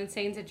yeah. that's an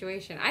insane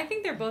situation. I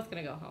think they're both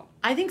gonna go home.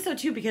 I think so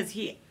too because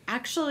he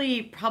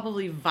actually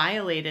probably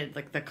violated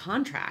like the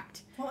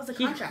contract. What was the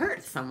He contract?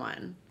 hurt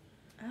someone.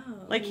 Oh.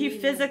 Like he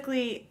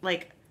physically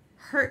like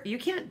hurt. You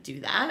can't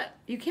do that.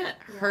 You can't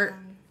hurt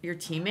your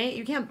teammate.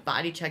 You can't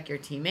body check your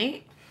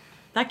teammate.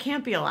 That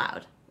can't be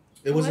allowed.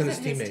 It wasn't his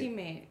his teammate.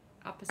 teammate.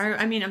 Opposite. Or,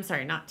 I mean, I'm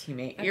sorry, not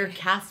teammate. Your Okay.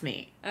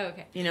 castmate. Oh,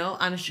 okay. You know,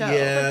 on a show.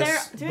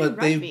 Yes, But they're doing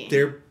but rugby.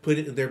 they're put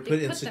in put them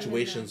in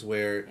situations the-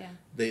 where yeah.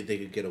 they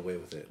could get away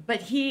with it.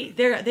 But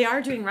they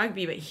are doing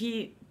rugby, but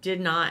he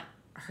did not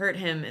hurt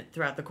him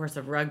throughout the course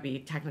of rugby.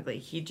 Technically,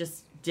 he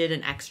just did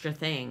an extra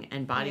thing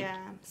and body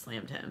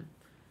slammed him.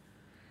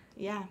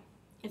 Yeah.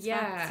 It's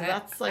Yeah. fun. So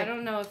that's like I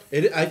don't know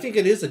if I think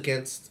it is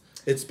against.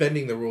 It's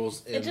bending the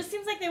rules. It just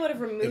seems like they would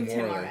have removed him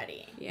immorally.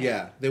 already.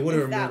 Yeah, they would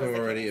have If that removed him was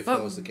the already case. if But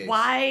that was the case.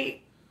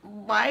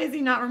 why is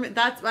he not removed?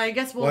 That's I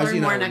guess we'll Why is he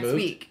learn more not next removed?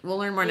 week. We'll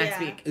learn more next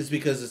Yeah. week. It's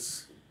because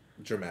it's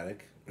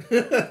dramatic.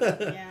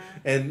 Yeah.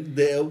 And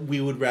we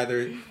would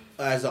rather,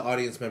 as an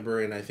audience member,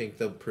 and I think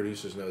the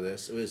producers know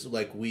this, it was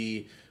like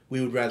we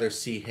would rather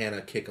see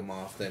Hannah kick him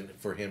off than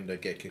for him to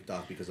get kicked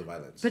off because of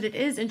violence. But it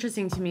is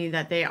interesting to me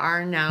that they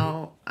are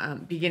now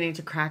beginning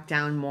to crack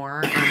down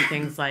more on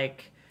things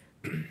like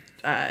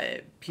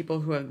people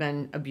who have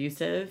been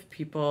abusive,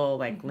 people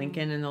like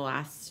Lincoln in the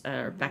last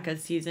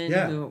Becca's season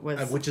who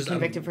was which is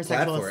convicted I'm for glad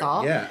sexual for it.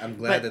 assault. Yeah, I'm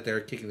glad But that they're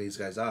kicking these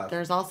guys off.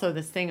 there's also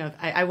this thing of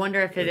I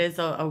wonder if it is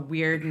a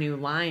weird new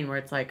line where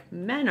it's like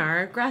men are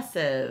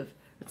aggressive.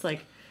 It's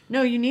like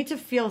no, you need to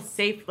feel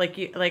safe.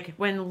 Like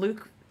when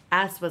Luke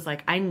S was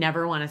like, I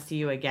never want to see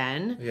you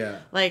again. Yeah.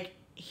 Like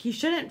he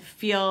shouldn't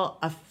feel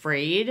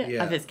afraid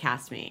Yeah. of his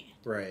castmate.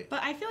 Right.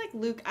 But I feel like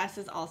Luke S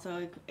is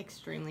also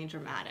extremely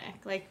dramatic.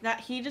 Like that,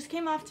 he just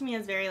came off to me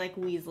as very like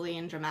Weasley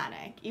and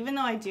dramatic. Even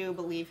though I do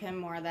believe him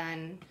more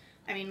than,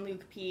 I mean,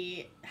 Luke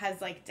P has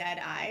like dead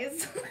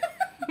eyes,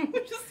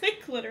 which is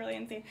like literally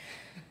insane.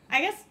 I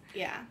guess,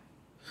 yeah.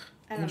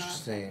 I don't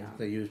Interesting know.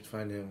 that you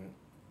find him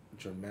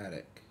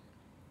dramatic.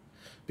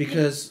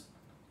 Because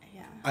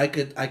Yeah. I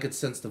could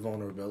sense the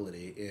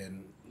vulnerability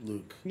in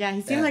Luke. Yeah,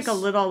 he seemed S. like a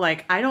little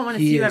like I don't want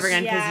to He see you is- ever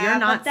again because Yeah, you're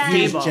not but then-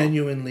 He's stable.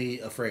 genuinely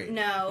afraid.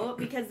 No,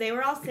 because they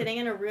were all sitting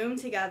in a room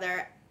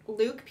together.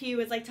 Luke P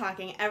was like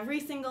talking. Every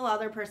single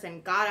other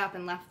person got up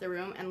and left the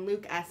room, and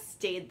Luke S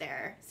stayed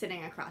there,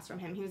 sitting across from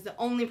him. He was the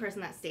only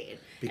person that stayed,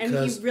 and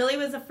Because- he really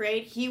was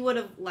afraid. He would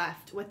have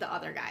left with the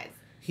other guys.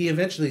 He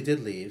eventually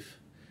did leave.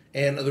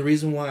 And the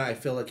reason why I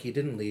feel like he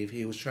didn't leave,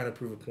 he was trying to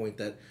prove a point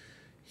that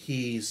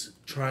he's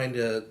trying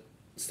to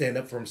stand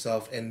up for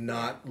himself and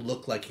not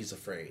look like he's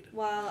afraid.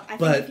 Well, I think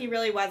But- if he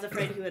really was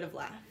afraid, he would have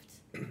left.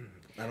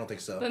 I don't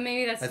think so. But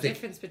maybe that's I the think-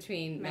 difference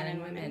between men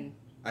and women.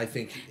 I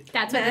think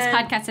That's what this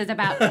podcast is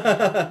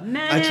about.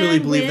 Men I truly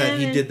and believe that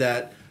he women. did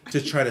that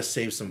to try to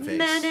save some face.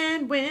 Men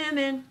and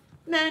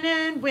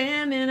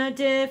women are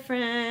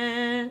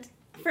different.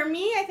 For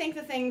me, I think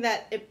the thing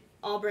that it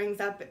all brings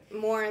up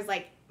more is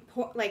like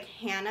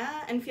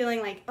Hannah and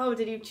feeling like, oh,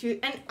 did you choose?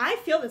 And I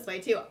feel this way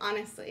too,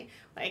 honestly.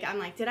 Like I'm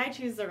like, did I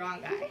choose the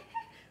wrong guy?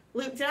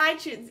 Luke, did I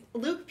choose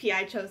Luke P?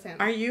 I chose him.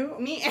 Are you?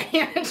 Me and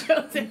Hannah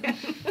chose him.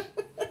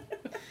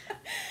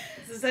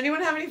 Does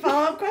anyone have any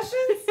follow-up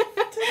questions to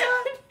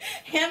that?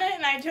 Hannah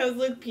and I chose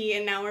Luke P,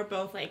 and now we're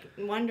both like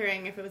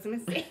wondering if it was a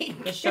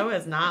mistake. The show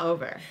is not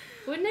over.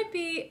 Wouldn't it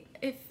be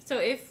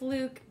if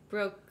Luke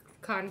broke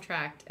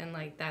contract and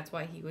like that's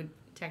why he would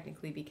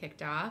technically be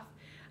kicked off?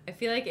 I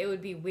feel like it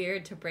would be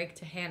weird to break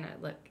to Hannah,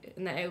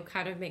 and that it would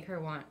kind of make her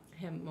want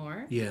him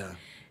more. Yeah.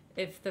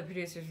 If the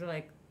producers were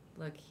like,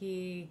 look,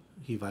 he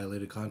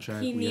violated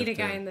contract. he We need have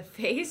a guy to- in the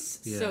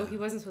face, so Yeah. he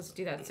wasn't supposed to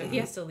do that, so he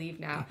has to leave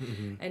now.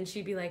 And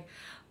she'd be like,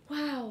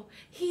 wow,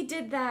 he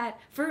did that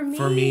for me.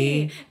 For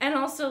me. And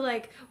also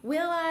like, would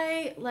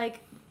I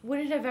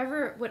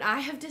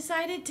have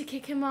decided to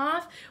kick him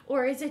off?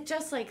 Or is it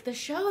just like the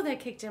show that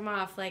kicked him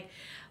off? Like,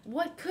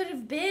 what could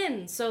have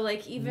been? So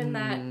like even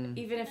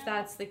if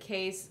that's the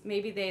case,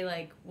 maybe they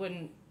like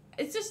wouldn't.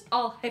 It's just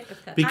all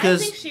hypothetical.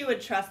 Because- I think she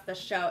would trust the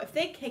show. If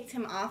they kicked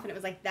him off and it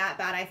was like that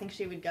bad, I think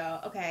she would go,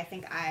 okay, I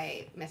think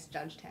I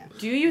misjudged him.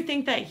 Do you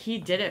think that he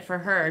did it for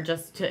her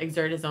just to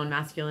exert his own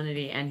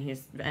masculinity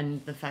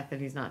and the fact that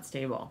he's not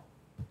stable?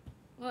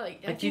 Well,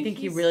 Like, do you think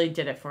he really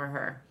did it for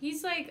her?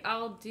 He's like,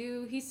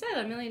 he said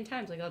a million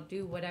times, like, I'll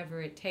do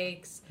whatever it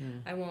takes.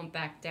 I won't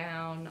back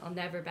down. I'll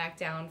never back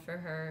down for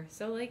her.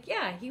 So, like,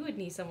 yeah, he would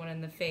need someone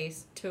in the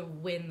face to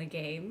win the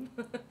game,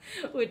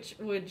 which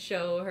would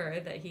show her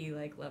that he,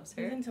 like, loves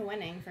He's her. into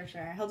winning, for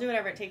sure. He'll do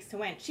whatever it takes to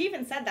win. She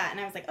even said that, and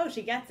I was like, oh,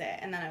 she gets it.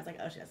 And then I was like,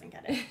 oh, she doesn't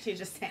get it. She's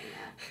just saying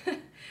that.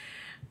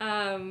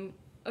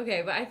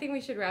 Okay, but I think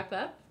we should wrap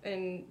up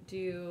and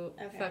do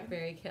Okay. Fuck,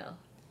 Marry, Kill.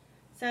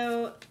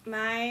 So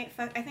my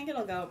fuck, I think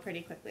it'll go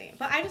pretty quickly.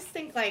 But I just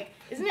think, like,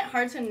 isn't it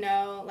hard to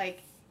know,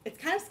 like, it's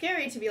kind of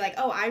scary to be like,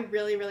 oh, I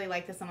really, really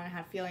like this someone, I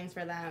have feelings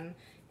for them,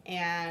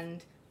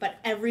 but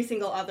every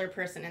single other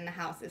person in the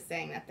house is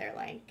saying that they're,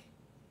 like,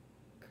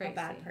 Crazy. a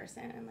bad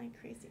person and, like,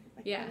 crazy.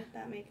 Like, Yeah. how did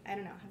that make, I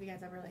don't know, have you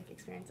guys ever, like,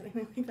 experienced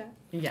anything like that?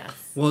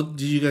 Yes. Well,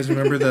 do you guys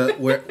remember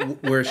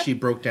where she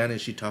broke down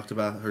and she talked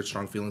about her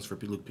strong feelings for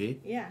Luke P?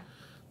 Yeah.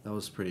 That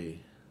was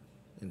pretty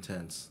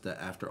intense. That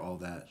after all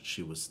that,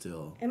 she was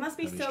still. It must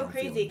be having so strong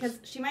crazy, feelings. because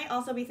she might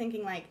also be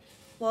thinking, like,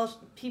 well,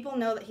 people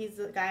know that he's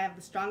the guy I have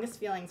the strongest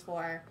feelings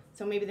for,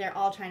 so maybe they're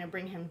all trying to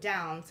bring him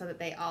down so that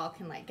they all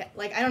can, like, get,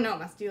 like, I don't know, it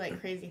must do, like,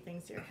 crazy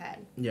things to your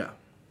head. Yeah,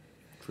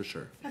 for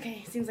sure.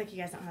 Okay, seems like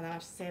you guys don't have that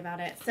much to say about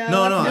it. So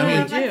No, let's I move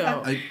mean- on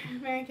to do. I,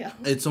 Mary Kill.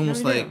 it's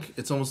almost No, we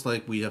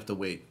like we have to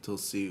wait till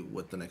see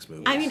what the next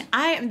movie. I is.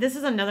 mean, this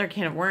is another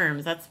can of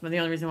worms. That's the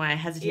only reason why I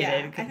hesitated.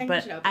 Yeah, I think we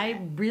but should open I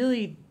it.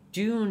 really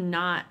do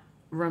not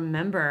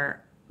remember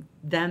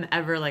them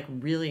ever like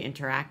really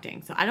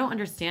interacting. So I don't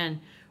understand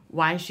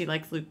why she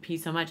likes Luke P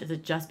so much. Is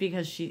it just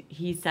because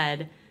he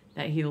said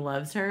that he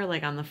loves her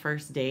like on the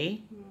first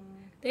day?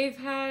 They've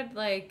had,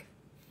 like,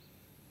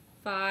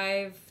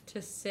 5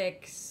 to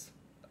 6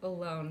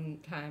 alone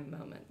time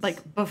moments.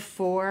 Like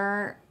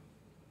before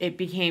it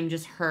became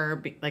just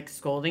her like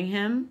scolding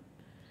him.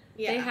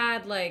 Yeah. They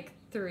had, like,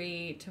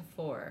 3 to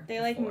 4. They,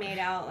 like, before. made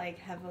out, like,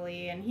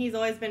 heavily, and he's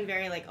always been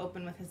very, like,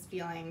 open with his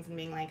feelings and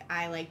being like,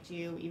 I liked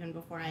you even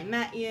before I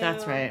met you.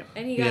 That's right.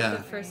 And he got Yeah.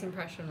 the first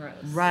impression rose.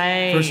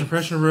 Right. First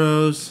impression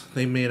rose.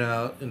 They made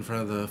out in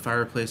front of the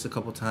fireplace a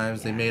couple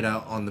times. They Yeah. made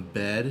out on the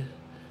bed.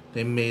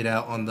 They made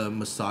out on the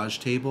massage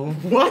table.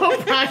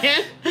 Whoa,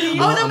 Brian. No,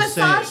 Oh, the I'm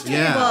massage saying,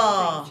 yeah.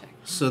 table.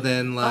 So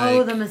then, like,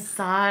 Oh, the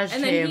massage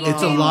And then he table.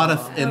 it's a lot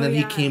of, and Oh, then yeah.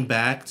 he came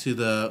back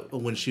to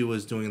when she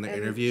was doing the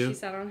And interview. She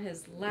sat on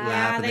his lap.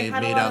 Laugh, and they they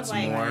had a made lot out of, some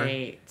like, more.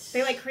 Right.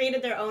 They, like,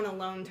 created their own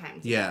alone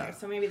time together. Yeah.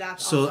 So maybe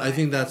that's So also I why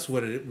think it that's feels-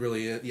 what it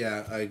really is.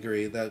 Yeah, I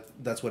agree.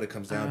 That's what it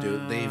comes down to.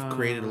 They've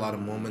created a lot of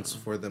moments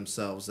for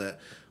themselves that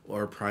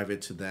are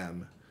private to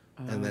them,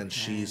 and then Okay.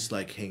 she's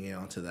like hanging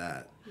on to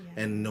that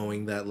Yeah. and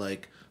knowing that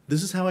like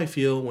this is how I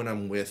feel when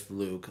I'm with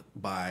Luke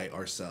by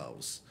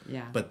ourselves.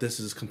 Yeah. But this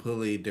is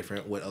completely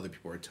different what other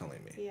people are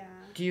telling me. Yeah.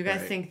 Do you guys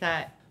Right. think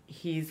that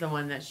he's the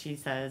one that she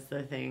says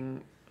the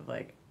thing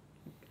like,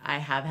 I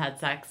have had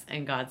sex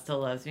and God still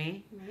loves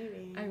me?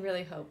 Maybe. I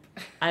really hope.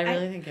 I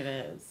really think it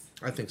is.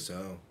 I think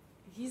so.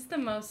 He's the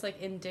most, like,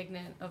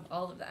 indignant of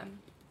all of them.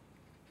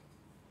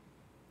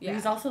 Yeah.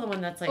 He's also the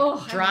one that's like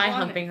Oh, I dry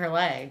want humping her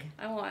leg.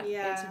 I want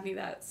Yeah. it to be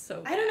that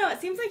so bad. I don't know.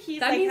 It seems like he's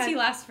That like means had- he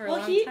lasts for a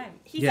long he, time.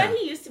 He Yeah. said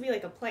he used to be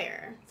like a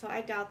player, so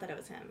I doubt that it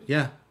was him.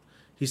 Yeah,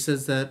 he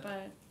says that,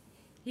 But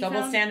he Double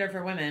found standard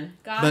for women.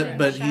 God in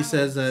but the he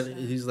says shower, that so-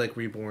 he's like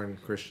reborn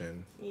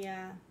Christian.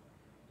 Yeah.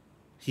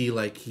 He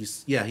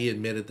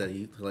admitted that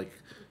he like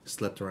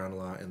slept around a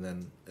lot and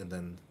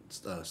then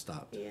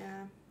stopped.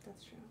 Yeah,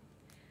 that's true.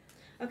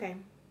 Okay.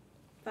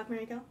 Fuck,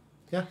 Mary Kill?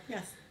 Yeah.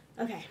 Yes.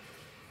 Okay.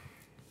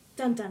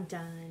 Dun dun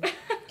dun.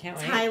 Can't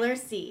wait. Tyler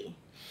C.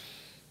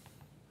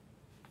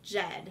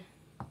 Jed.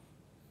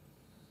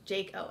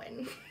 Jake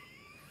Owen.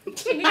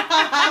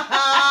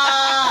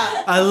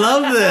 I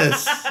love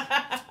this.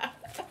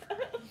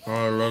 Oh,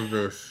 I love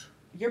this.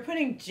 You're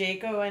putting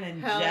Jake Owen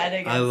and Hell Jed yeah.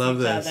 against I love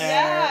each this. other.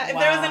 Yeah, if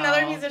there was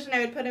another Wow. musician, I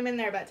would put him in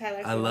there, but Tyler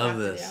C. I will love have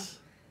to this.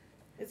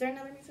 do. Is there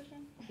another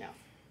musician? No.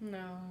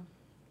 No.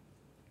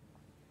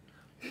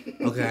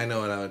 Okay, I know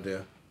what I would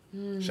do.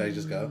 Should I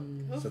just go?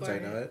 Go Since for I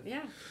know it.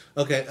 Yeah.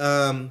 Okay,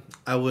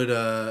 I would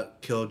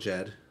kill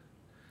Jed.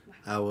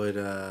 I would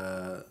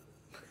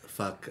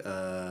fuck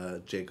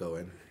Jake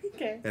Owen.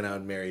 Okay. And I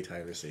would marry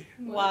Tyler C.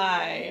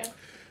 Why?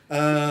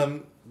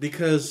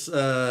 Because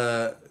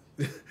I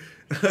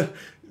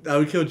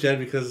would kill Jed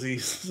because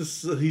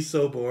he's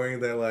so boring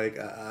that like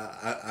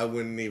I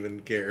wouldn't even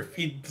care if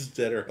he's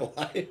dead or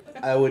alive.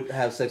 I would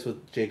have sex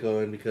with Jake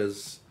Owen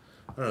because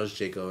I don't know, it's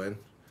Jake Owen.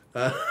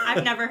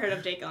 I've never heard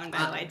of Jake Owen,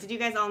 by the way. Did you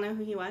guys all know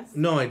who he was?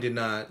 No, I did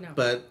not. No.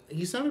 But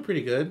he sounded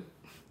pretty good.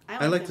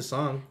 I liked the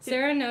song.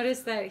 Sarah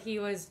noticed that he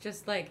was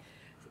just like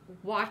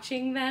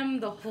watching them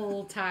the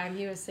whole time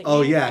he was singing.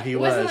 Oh, yeah, he It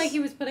was. wasn't like he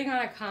was putting on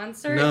a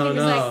concert. No, he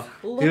was no. like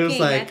looking He was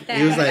like, at them.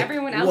 he was like,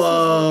 Everyone else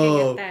whoa. was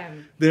looking at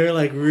them. They're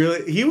like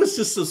really. He was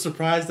just so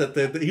surprised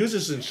that he was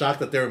just in shock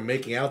that they were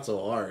making out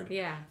so hard.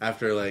 Yeah.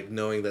 After like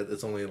knowing that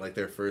it's only like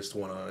their first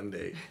one-on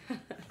date.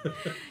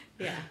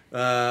 Yeah.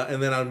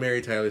 And then I'd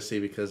marry Tyler C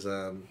because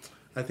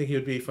I think he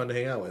would be fun to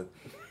hang out with.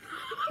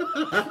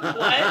 What?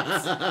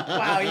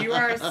 Wow, you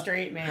are a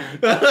straight man.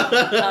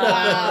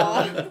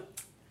 Wow.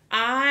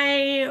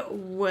 I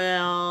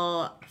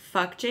will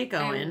fuck Jake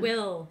Owen. I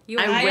will. You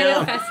I are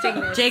will.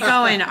 manifesting this. Jake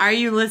Owen, are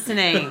you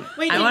listening?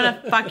 Wait, I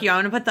want to fuck you. I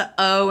want to put the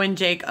O in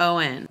Jake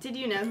Owen. Did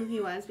you know who he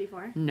was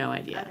before? No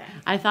idea. Okay.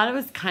 I thought it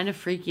was kind of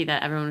freaky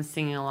that everyone was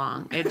singing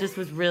along. It just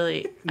was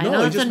really. I No,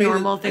 know it it's a just made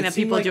normal it thing that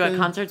seem people like do at the-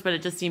 concerts, but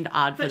it just seemed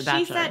odd for But The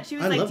she Bachelor. said, she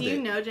was I like, loved do you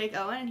it. know Jake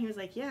Owen? And he was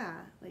like, yeah.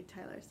 Like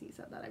Tyler C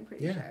said that, I'm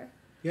pretty Yeah. sure.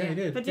 Yeah, he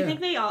did. But do you yeah.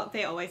 think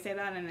they always say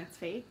that and it's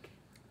fake?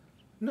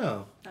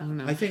 No. I don't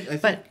know. I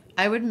think. But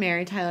I would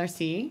marry Tyler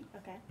C.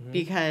 Okay.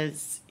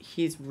 because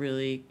he's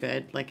really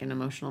good, like in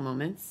emotional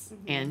moments,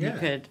 and Yeah. he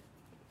could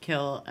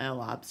kill a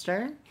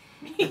lobster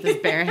with his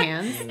bare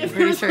hands. I'm If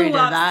pretty there's sure a he did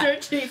lobster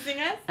that. chasing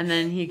us. And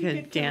then he could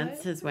could kill dance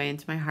it. his way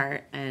into my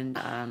heart,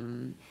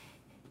 and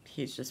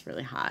he's just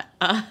really hot.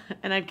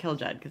 And I'd kill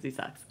Judd because he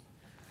sucks.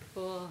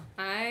 Cool.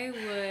 I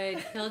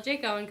would kill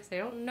Jake Owen because I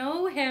don't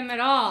know him at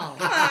all.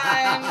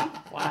 Wow.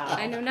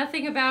 I know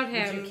nothing about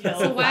him, kill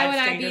so why 5 would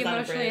I be strangers on a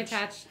emotionally bridge?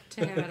 attached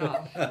to him at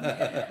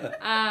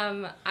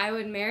all? I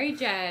would marry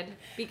Jed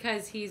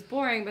because he's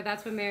boring, but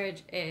that's what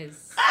marriage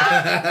is.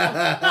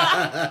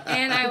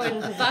 And I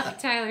would fuck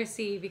Tyler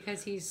C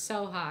because he's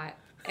so hot,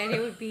 and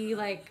it would be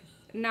like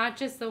not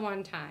just the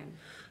one time.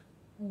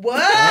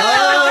 What?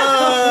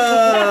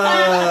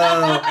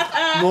 Oh,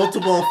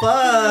 multiple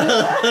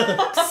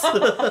fucks.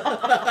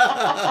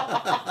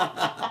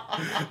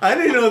 I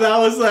didn't know that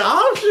was the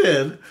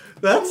option.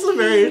 That's a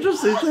very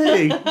interesting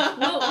thing.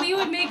 Well, we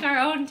would make our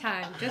own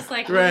time, just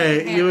like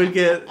Right, we you would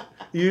get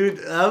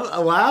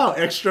wow,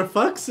 extra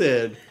fucks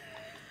in.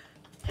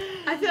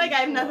 I feel like I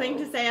have nothing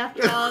to say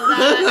after all of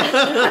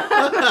that.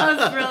 That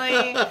was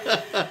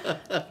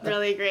really,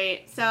 really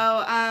great. So,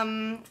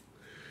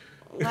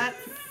 let's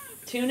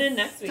Tune in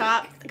next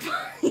stop.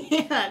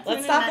 Yeah,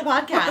 Let's stop the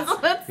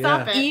podcast. Let's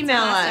stop it.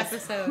 Email Last us.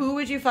 episode. Who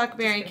would you fuck,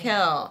 marry,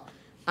 kill?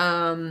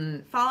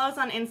 Follow us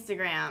on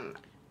Instagram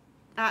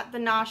at the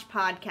Nosh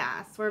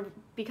Podcast. We're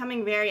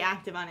becoming very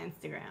active on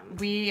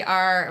Instagram. We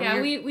are. Yeah,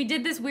 we're- we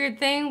did this weird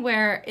thing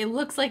where it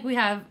looks like we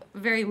have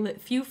very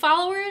few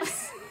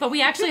followers, but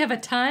we actually have a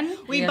ton.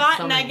 We have bought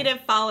so many.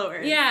 negative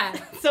followers. Yeah.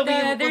 So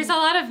There's a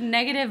lot of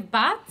negative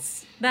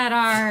bots that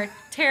are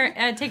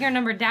taking our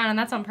number down, and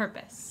that's on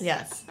purpose.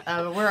 Yes,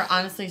 we're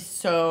honestly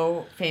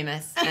so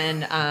famous,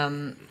 and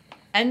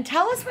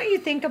tell us what you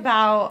think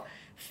about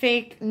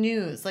fake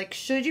news. Like,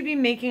 should you be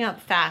making up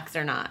facts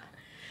or not?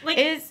 Like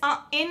Is-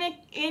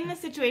 in a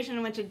situation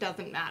in which it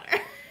doesn't matter.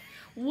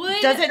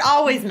 Does it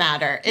always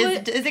matter?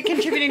 Is it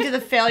contributing to the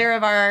failure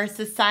of our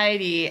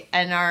society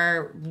and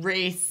our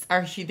race,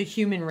 the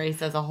human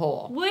race as a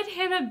whole? Would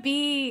Hannah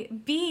be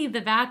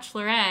the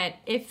Bachelorette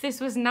if this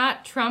was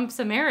not Trump's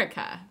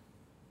America?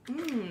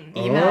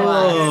 Email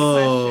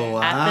Oh,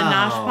 us wow. at the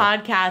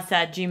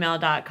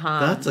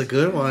noshpodcast@gmail.com. That's a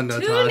good one,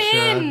 Natasha. Tune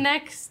in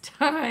next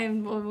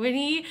time when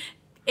he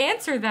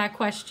answered that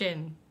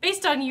question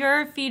based on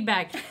your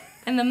feedback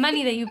and the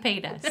money that you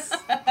paid us.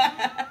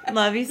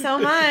 Love you so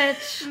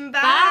much.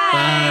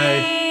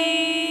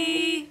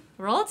 Bye.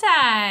 Roll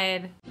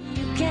Tide.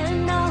 You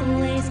can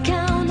always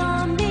count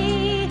on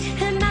me,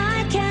 and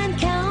I can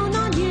count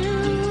on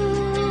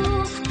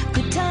you.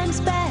 Good times,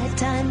 bad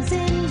times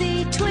in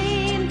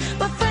between,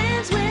 but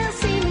friends will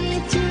see me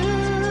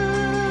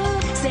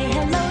through. Say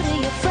hello to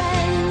your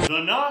friends.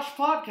 The Nosh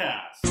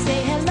Podcast.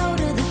 Say hello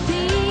to the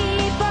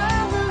people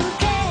who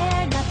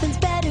care. Nothing's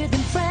better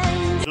than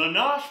friends, The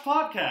Nosh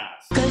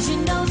Podcast. 'cause you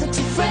know that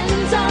your friends